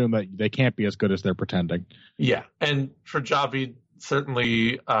almost assume that they can't be as good as they're pretending. Yeah. And for Javid,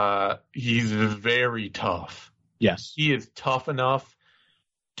 certainly he's very tough. Yes. He is tough enough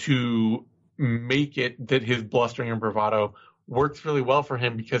to make it that his blustering and bravado works really well for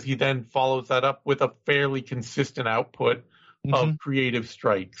him, because he then follows that up with a fairly consistent output of creative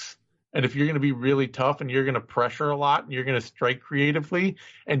strikes. And if you're going to be really tough and you're going to pressure a lot and you're going to strike creatively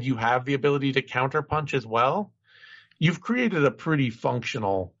and you have the ability to counterpunch as well, you've created a pretty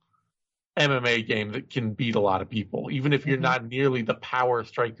functional MMA game that can beat a lot of people, even if you're not nearly the power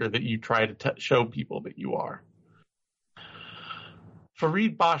striker that you try to show people that you are.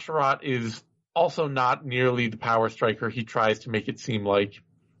 Farid Basharat is also not nearly the power striker he tries to make it seem like.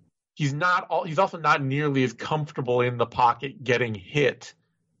 He's also not nearly as comfortable in the pocket getting hit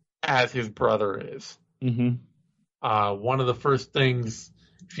as his brother is. Mm-hmm. One of the first things,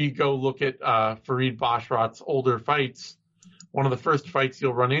 if you go look at Farid Basharat's older fights, one of the first fights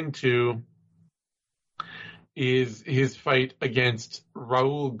you'll run into is his fight against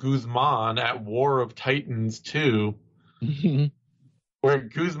Raul Guzman at War of Titans 2, where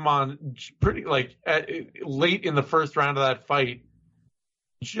Guzman, late in the first round of that fight,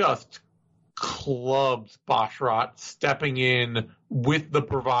 just clubs Basharat, stepping in with the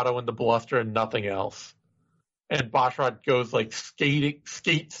bravado and the bluster and nothing else. And Basharat goes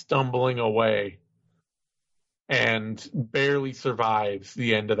skate stumbling away and barely survives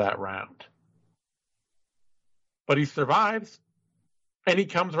the end of that round. But he survives, and he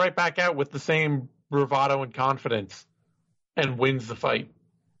comes right back out with the same bravado and confidence and wins the fight.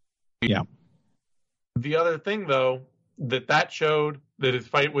 Yeah. The other thing, though, that showed, that his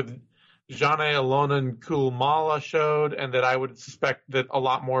fight with Jane Alonen Kulmala showed, and that I would suspect that a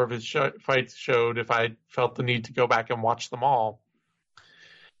lot more of his fights showed if I felt the need to go back and watch them all,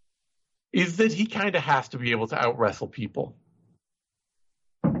 is that he kind of has to be able to out-wrestle people.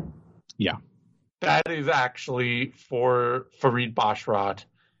 Yeah. That is actually, for Farid Basharat,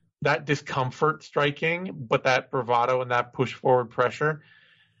 that discomfort striking, but that bravado and that push-forward pressure,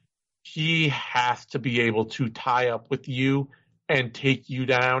 he has to be able to tie up with you and take you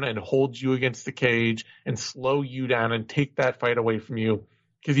down and hold you against the cage and slow you down and take that fight away from you,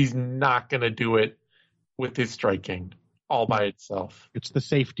 because he's not going to do it with his striking all by itself. It's the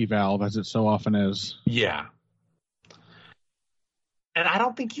safety valve, as it so often is. Yeah. And I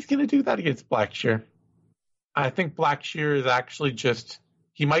don't think he's going to do that against Blackshear. I think Blackshear is actually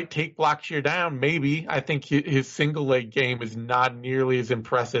he might take Blackshear down, maybe. I think his single leg game is not nearly as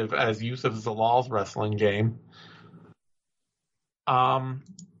impressive as Yusuf Zalal's wrestling game. But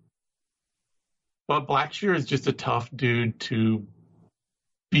Blackshear is just a tough dude to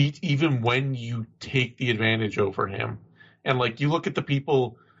beat, even when you take the advantage over him. And you look at the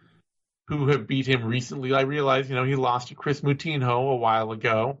people who have beat him recently. I realize, he lost to Chris Moutinho a while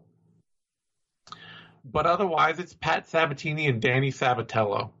ago. But otherwise, it's Pat Sabatini and Danny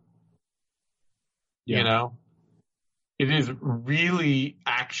Sabatello. Yeah. It is really,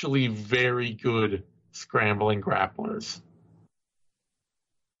 actually very good scrambling grapplers.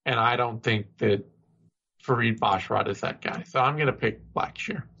 and I don't think that Farid Basharat is that guy. So I'm going to pick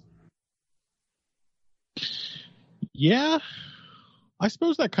Blackshear. Yeah, I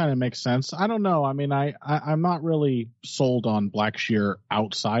suppose that kind of makes sense. I don't know. I mean, I'm not really sold on Blackshear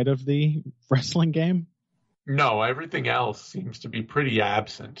outside of the wrestling game. No, everything else seems to be pretty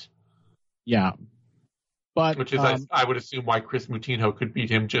absent. Yeah. But which is, I would assume, why Chris Moutinho could beat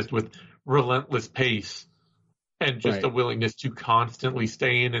him just with relentless pace and just a willingness to constantly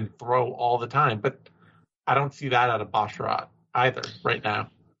stay in and throw all the time. But I don't see that out of Basharat either right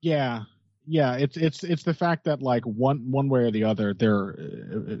now. Yeah. Yeah, it's the fact that like one way or the other, they're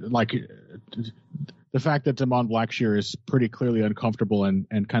like the fact that Damon Blackshear is pretty clearly uncomfortable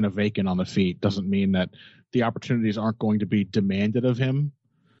and kind of vacant on the feet doesn't mean that the opportunities aren't going to be demanded of him.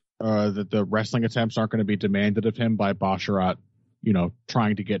 That the wrestling attempts aren't going to be demanded of him by Basharat,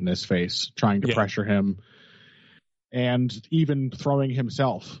 trying to get in his face, trying to pressure him, and even throwing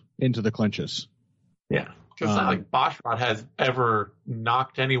himself into the clinches. Yeah, because it's not like Basharat has ever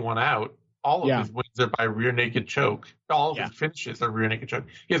knocked anyone out. All of his wins are by rear naked choke. All of his finishes are rear naked choke.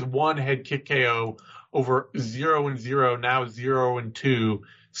 He has one head kick KO over 0-0, now 0-2,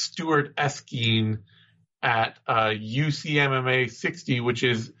 Stuart Eskeen at UC MMA 60, which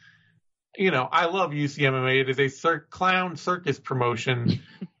is, I love UC MMA. It is a clown circus promotion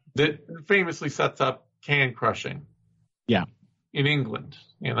that famously sets up can crushing. Yeah. In England,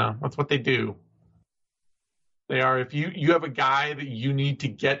 that's what they do. They are, if you have a guy that you need to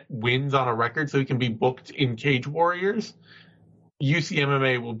get wins on a record so he can be booked in Cage Warriors, UC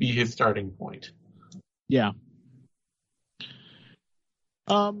MMA will be his starting point. Yeah.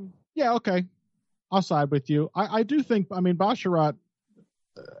 Yeah, okay. I'll side with you. I do think, Basharat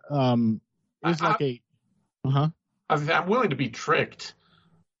is like a... Uh-huh. I was gonna say, I'm willing to be tricked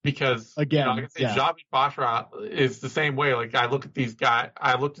because, again, like I say, Javi Basharat is the same way. Like, I looked at these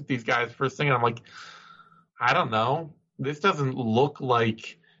guys first thing, and I'm like, I don't know. This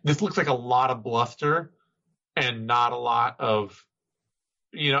looks like a lot of bluster and not a lot of,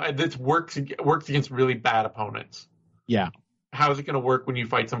 this works against really bad opponents. Yeah. How is it going to work when you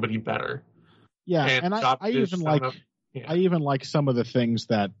fight somebody better? Yeah. And I even like some of the things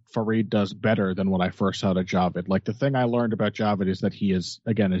that Farid does better than what I first saw to Javid. Like, the thing I learned about Javid is that he is,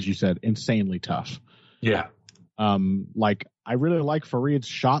 again, as you said, insanely tough. Yeah. Like, I really like Farid's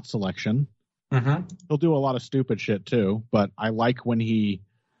shot selection. Mm-hmm. He'll do a lot of stupid shit too, but I like when he,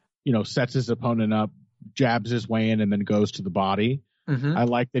 sets his opponent up, jabs his way in, and then goes to the body. Mm-hmm. I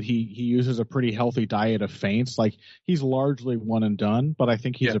like that he uses a pretty healthy diet of feints. Like, he's largely one and done, but I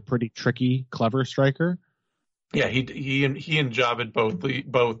think he's a pretty tricky, clever striker. Yeah, he and Javid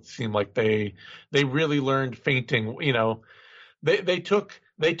both seem like they really learned feinting. They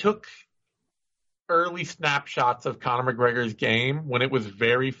took early snapshots of Conor McGregor's game when it was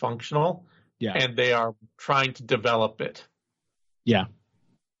very functional. Yeah. And they are trying to develop it. Yeah.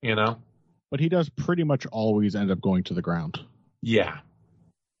 But he does pretty much always end up going to the ground. Yeah.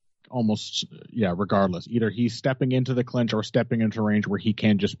 Almost, regardless. Either he's stepping into the clinch or stepping into range where he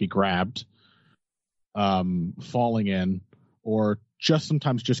can just be grabbed, falling in, or just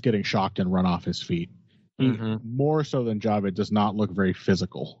sometimes just getting shocked and run off his feet. He, more so than Javid, does not look very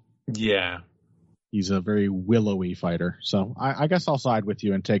physical. Yeah. He's a very willowy fighter. So I guess I'll side with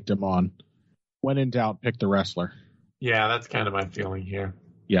you and take him on. When in doubt, pick the wrestler. Yeah, that's kind of my feeling here.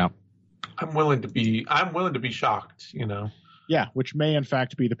 Yeah. I'm willing to be shocked, Yeah, which may in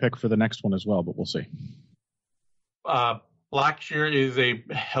fact be the pick for the next one as well, but we'll see. Blackshear is a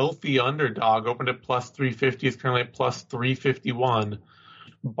healthy underdog, opened at plus 350, is currently at plus 351.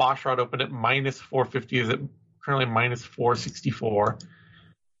 Basharat opened at minus 450, is at currently minus 464.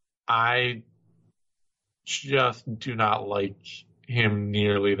 I just do not like him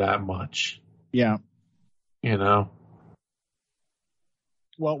nearly that much. Yeah. Well,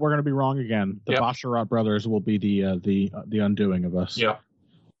 we're going to be wrong again. The Basharat brothers will be the undoing of us. Yeah.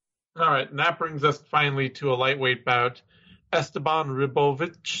 All right, and that brings us finally to a lightweight bout. Esteban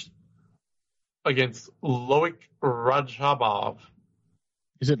Ribovic against Loic Rajabov.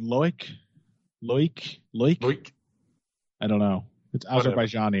 Is it Loic? I don't know. It's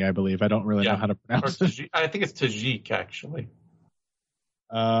Azerbaijani, I believe. I don't really know how to pronounce it. I think it's Tajik, actually.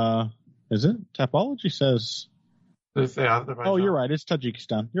 Is it? Tapology says. Does it say Azerbaijan? Oh, you're right. It's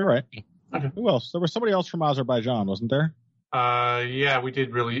Tajikistan. You're right. Okay. Who else? There was somebody else from Azerbaijan, wasn't there? Yeah, we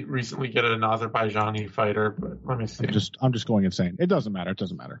did really recently get an Azerbaijani fighter, but let me see. I'm just going insane. It doesn't matter.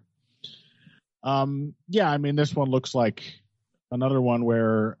 Yeah, this one looks like another one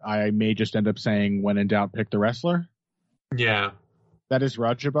where I may just end up saying, when in doubt, pick the wrestler. Yeah. That is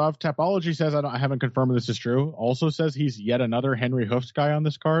Rajabov. Tapology says, I haven't confirmed this is true. Also says he's yet another Henry Hoofs guy on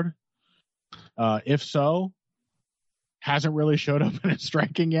this card. If so, hasn't really showed up in his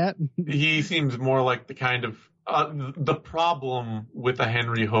striking yet. He seems more like the kind of the problem with a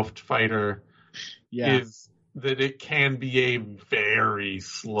Henry Hooft fighter is that it can be a very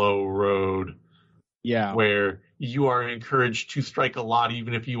slow road. Yeah. Where you are encouraged to strike a lot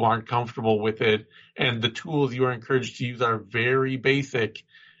even if you aren't comfortable with it. And the tools you are encouraged to use are very basic.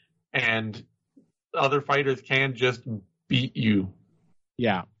 And other fighters can just beat you.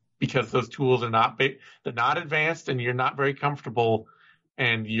 Yeah. Because those tools are they're not advanced and you're not very comfortable.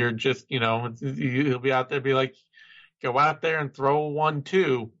 And you're just, you'll be out there be like, go out there and throw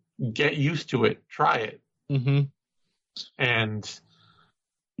 1-2. Get used to it. Try it. Mm-hmm. And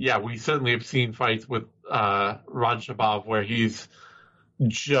yeah, we certainly have seen fights with Rajabov where he's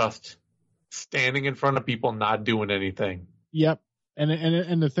just standing in front of people, not doing anything. Yep.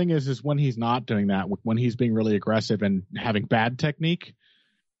 And the thing is when he's not doing that, when he's being really aggressive and having bad technique,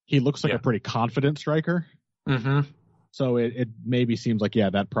 he looks like a pretty confident striker. Mm-hmm. So it maybe seems like,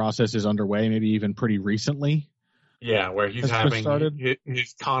 that process is underway, maybe even pretty recently. Yeah, where he's having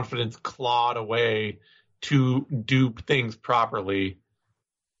his confidence clawed away to do things properly.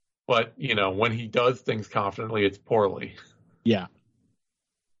 But, when he does things confidently, it's poorly. Yeah.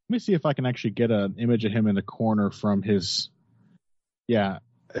 Let me see if I can actually get an image of him in the corner from his. Yeah.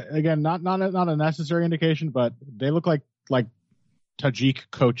 Again, not a necessary indication, but they look like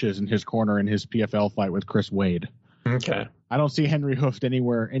Tajik coaches in his corner in his PFL fight with Chris Wade. Okay. I don't see Henry Hooft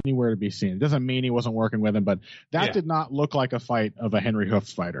anywhere to be seen. It doesn't mean he wasn't working with him, but that did not look like a fight of a Henry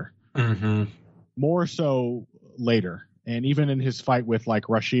Hooft fighter. Mm-hmm. More so later. And even in his fight with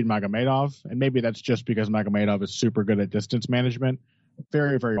Rashid Magomedov, and maybe that's just because Magomedov is super good at distance management,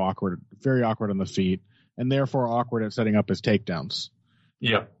 very, very awkward on the feet, and therefore awkward at setting up his takedowns.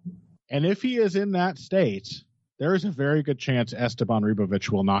 Yeah. And if he is in that state, there is a very good chance Esteban Ribovic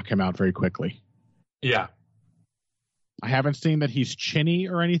will knock him out very quickly. Yeah. I haven't seen that he's chinny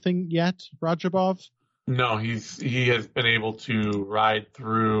or anything yet, Rajabov. No, he has been able to ride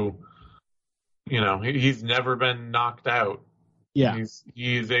through. He's never been knocked out. Yeah.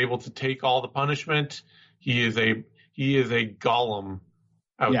 He is able to take all the punishment. He is a golem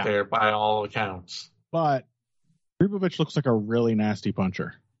out there by all accounts. But Ribovic looks like a really nasty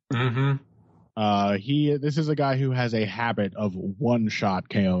puncher. Mm-hmm. This is a guy who has a habit of one shot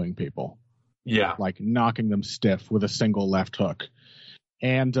KOing people. Yeah. Knocking them stiff with a single left hook.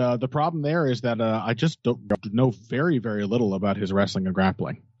 And the problem there is that I just don't know very, very little about his wrestling and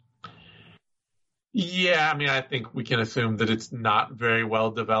grappling. Yeah, I think we can assume that it's not very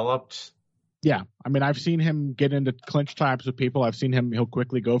well developed. Yeah, I've seen him get into clinch types with people. I've seen he'll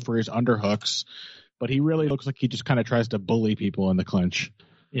quickly go for his underhooks, but he really looks like he just kind of tries to bully people in the clinch.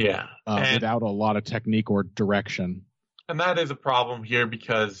 Yeah. Without a lot of technique or direction. And that is a problem here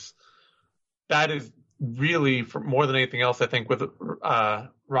because that is really, for more than anything else, I think, with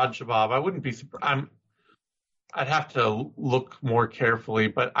Rajabov, I wouldn't be surprised. I'd have to look more carefully,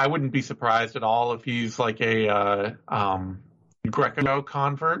 but I wouldn't be surprised at all if he's like a Greco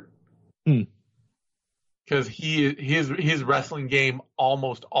convert. Because his wrestling game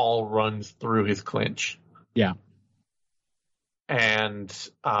almost all runs through his clinch. Yeah. And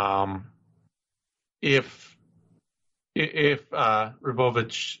if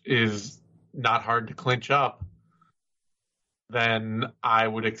Ribovic is not hard to clinch up, then I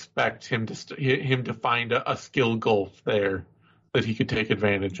would expect him to find a skill gulf there that he could take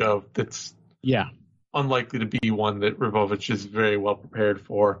advantage of. That's unlikely to be one that Ribovic is very well prepared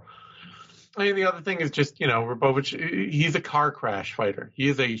for. The other thing is just, Ribovic, he's a car crash fighter. He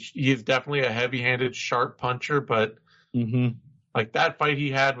is definitely a heavy-handed, sharp puncher, but like that fight he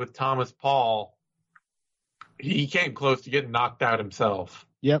had with Thomas Paul, he came close to getting knocked out himself.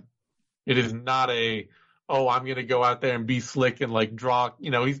 Yep. It is not I'm going to go out there and be slick and draw.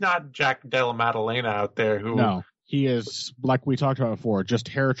 He's not Jack Della Maddalena out there who. No, he is, like we talked about before, just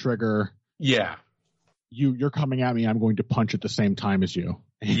hair trigger. Yeah. You're coming at me. I'm going to punch at the same time as you.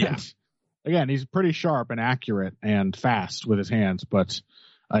 And again, he's pretty sharp and accurate and fast with his hands, but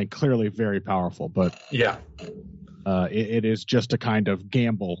clearly very powerful. But it is just a kind of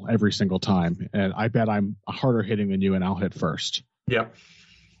gamble every single time. And I bet I'm harder hitting than you and I'll hit first. Yep.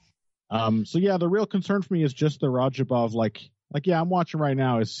 The real concern for me is just the Rajabov, I'm watching right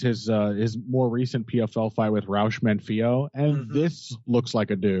now is his more recent PFL fight with Raush Manfio, and this looks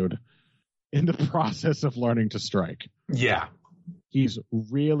like a dude in the process of learning to strike. Yeah. He's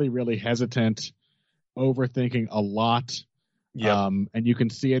really, really hesitant, overthinking a lot. Yeah. And you can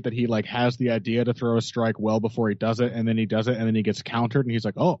see it that he like has the idea to throw a strike well before he does it, and then he does it, and then he gets countered, and he's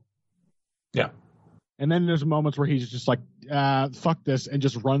like, oh. Yeah. And then there's moments where he's just like, fuck this, and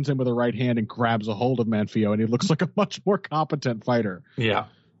just runs in with a right hand and grabs a hold of Manfio, and he looks like a much more competent fighter. Yeah.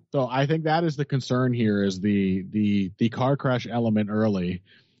 So I think that is the concern here, is the car crash element early.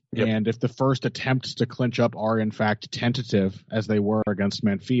 Yep. And if the first attempts to clinch up are in fact tentative, as they were against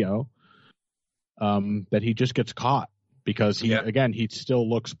Manfio, that he just gets caught, because he still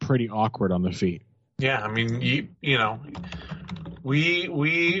looks pretty awkward on the feet. Yeah, I mean, you know, we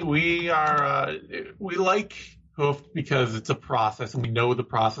like Hoof because it's a process, and we know the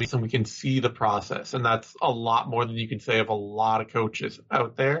process, and we can see the process, and that's a lot more than you can say of a lot of coaches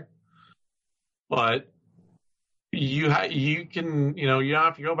out there. But you can, you know, you don't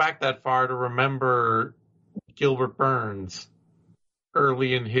have to go back that far to remember Gilbert Burns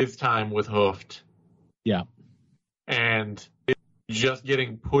early in his time with Hoofed. Yeah. And just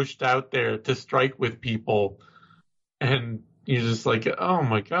getting pushed out there to strike with people, and you're just like, oh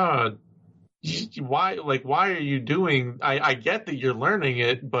my God, why are you doing, I get that you're learning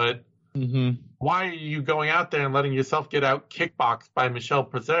it, but why are you going out there and letting yourself get out kickboxed by Michel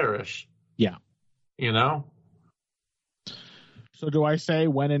Prazeres? Yeah. You know? So do I say,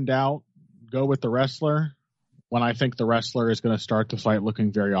 when in doubt, go with the wrestler, when I think the wrestler is going to start the fight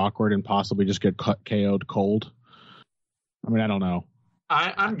looking very awkward and possibly just get KO'd cold? I mean, I don't know.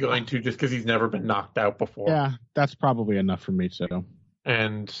 I'm going to, just because he's never been knocked out before. Yeah, that's probably enough for me too.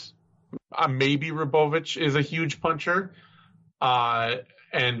 And maybe Rabovich is a huge puncher,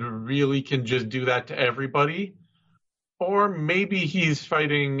 and really can just do that to everybody. Or maybe he's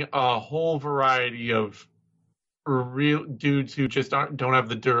fighting a whole variety of real dudes who just don't have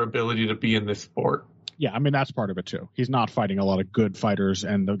the durability to be in this sport. Yeah, I mean, that's part of it too. He's not fighting a lot of good fighters,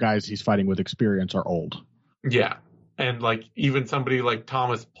 and the guys he's fighting with experience are old. Yeah. And like even somebody like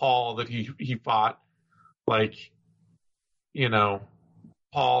Thomas Paul that he fought, like, you know,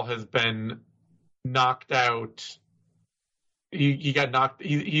 Paul has been knocked out. He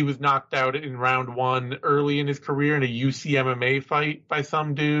was knocked out in round 1 early in his career in a UC MMA fight by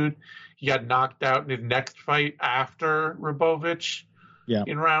some dude. He got knocked out in his next fight after Rabovich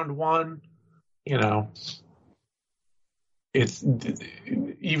in round 1. You know, it's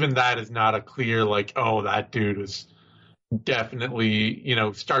even that is not a clear, like, oh, that dude was definitely, you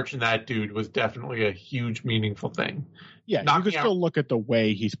know, starching that dude was definitely a huge meaningful thing. Yeah, you can still look at the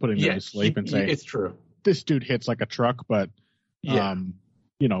way he's putting them to sleep and say, it's true. This dude hits like a truck, but you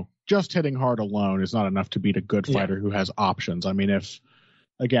know, just hitting hard alone is not enough to beat a good fighter who has options. I mean, I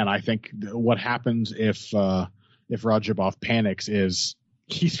think what happens if Rajabov panics is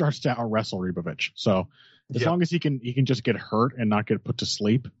he starts to out wrestle Rabovich. So as long as he can just get hurt and not get put to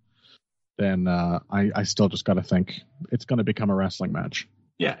sleep, then I still just got to think it's going to become a wrestling match.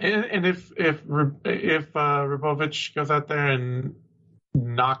 Yeah, and if Rabovich goes out there and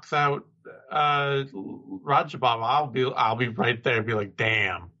knocks out Rajabov, I'll be right there and be like,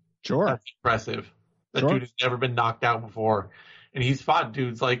 damn, sure, that's impressive. That dude has never been knocked out before, and he's fought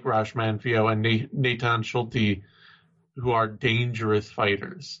dudes like Raush Manfio and Nathan Schulte, who are dangerous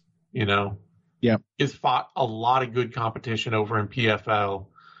fighters. You know, he's fought a lot of good competition over in PFL.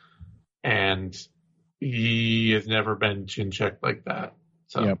 And he has never been chin checked like that.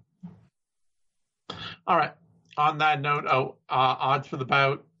 So, all right. On that note, odds for the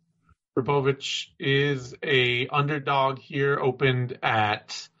bout. Rabovich is a underdog here, opened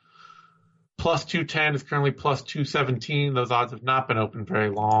at plus 210. Is currently plus 217. Those odds have not been open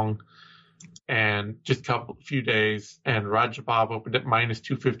very long, and just a few days. And Rajabov opened at minus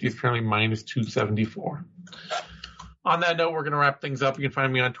 250. Is currently minus 274. On that note, we're going to wrap things up. You can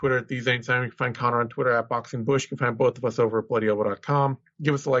find me on Twitter at TheZaneSimon. You can find Connor on Twitter at BoxingBush. You can find both of us over at BloodyOvo.com.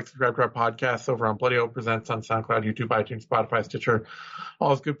 Give us a like, subscribe to our podcast over on Bloody Ovo Presents on SoundCloud, YouTube, iTunes, Spotify, Stitcher, all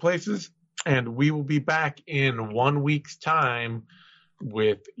those good places. And we will be back in 1 week's time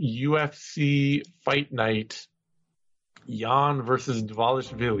with UFC Fight Night, Jan versus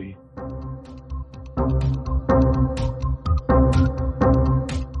Dvalishvili.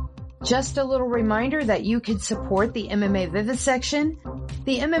 Just a little reminder that you could support the MMA Vivisection,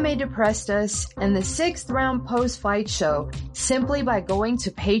 the MMA Depressed Us, and the 6th Round Post-Fight Show simply by going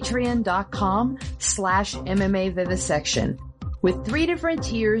to patreon.com/MMA Vivisection. With 3 different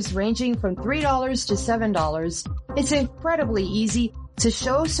tiers ranging from $3 to $7, it's incredibly easy to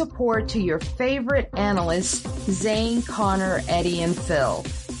show support to your favorite analysts, Zane, Connor, Eddie, and Phil.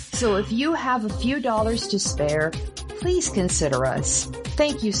 So if you have a few dollars to spare, please consider us.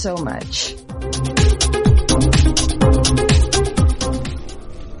 Thank you so much.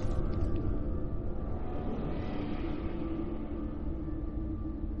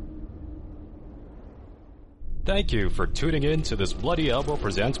 Thank you for tuning in to this Bloody Elbow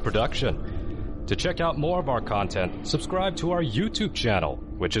Presents production. To check out more of our content, subscribe to our YouTube channel,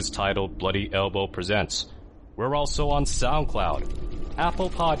 which is titled Bloody Elbow Presents. We're also on SoundCloud, Apple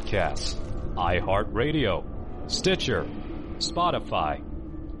Podcasts, iHeartRadio, Stitcher, Spotify,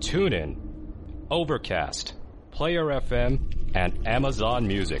 TuneIn, Overcast, Player FM, and Amazon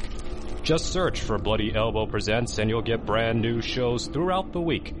Music. Just search for Bloody Elbow Presents and you'll get brand new shows throughout the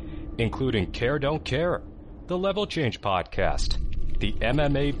week, including Care Don't Care, the Level Change Podcast, the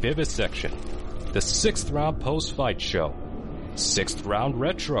MMA Vivisection, the 6th Round Post-Fight Show, 6th Round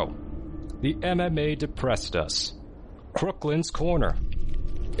Retro, the MMA Depressed Us, Crooklyn's Corner,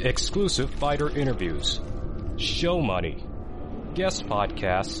 exclusive fighter interviews, show money, guest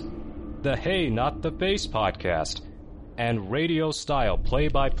podcasts, the Hey Not the Face podcast, and radio-style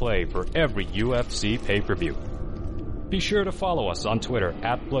play-by-play for every UFC pay-per-view. Be sure to follow us on Twitter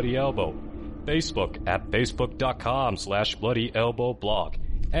at Bloody Elbow, Facebook at facebook.com/BloodyElbowBlog,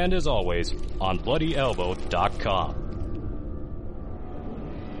 and as always, on BloodyElbow.com.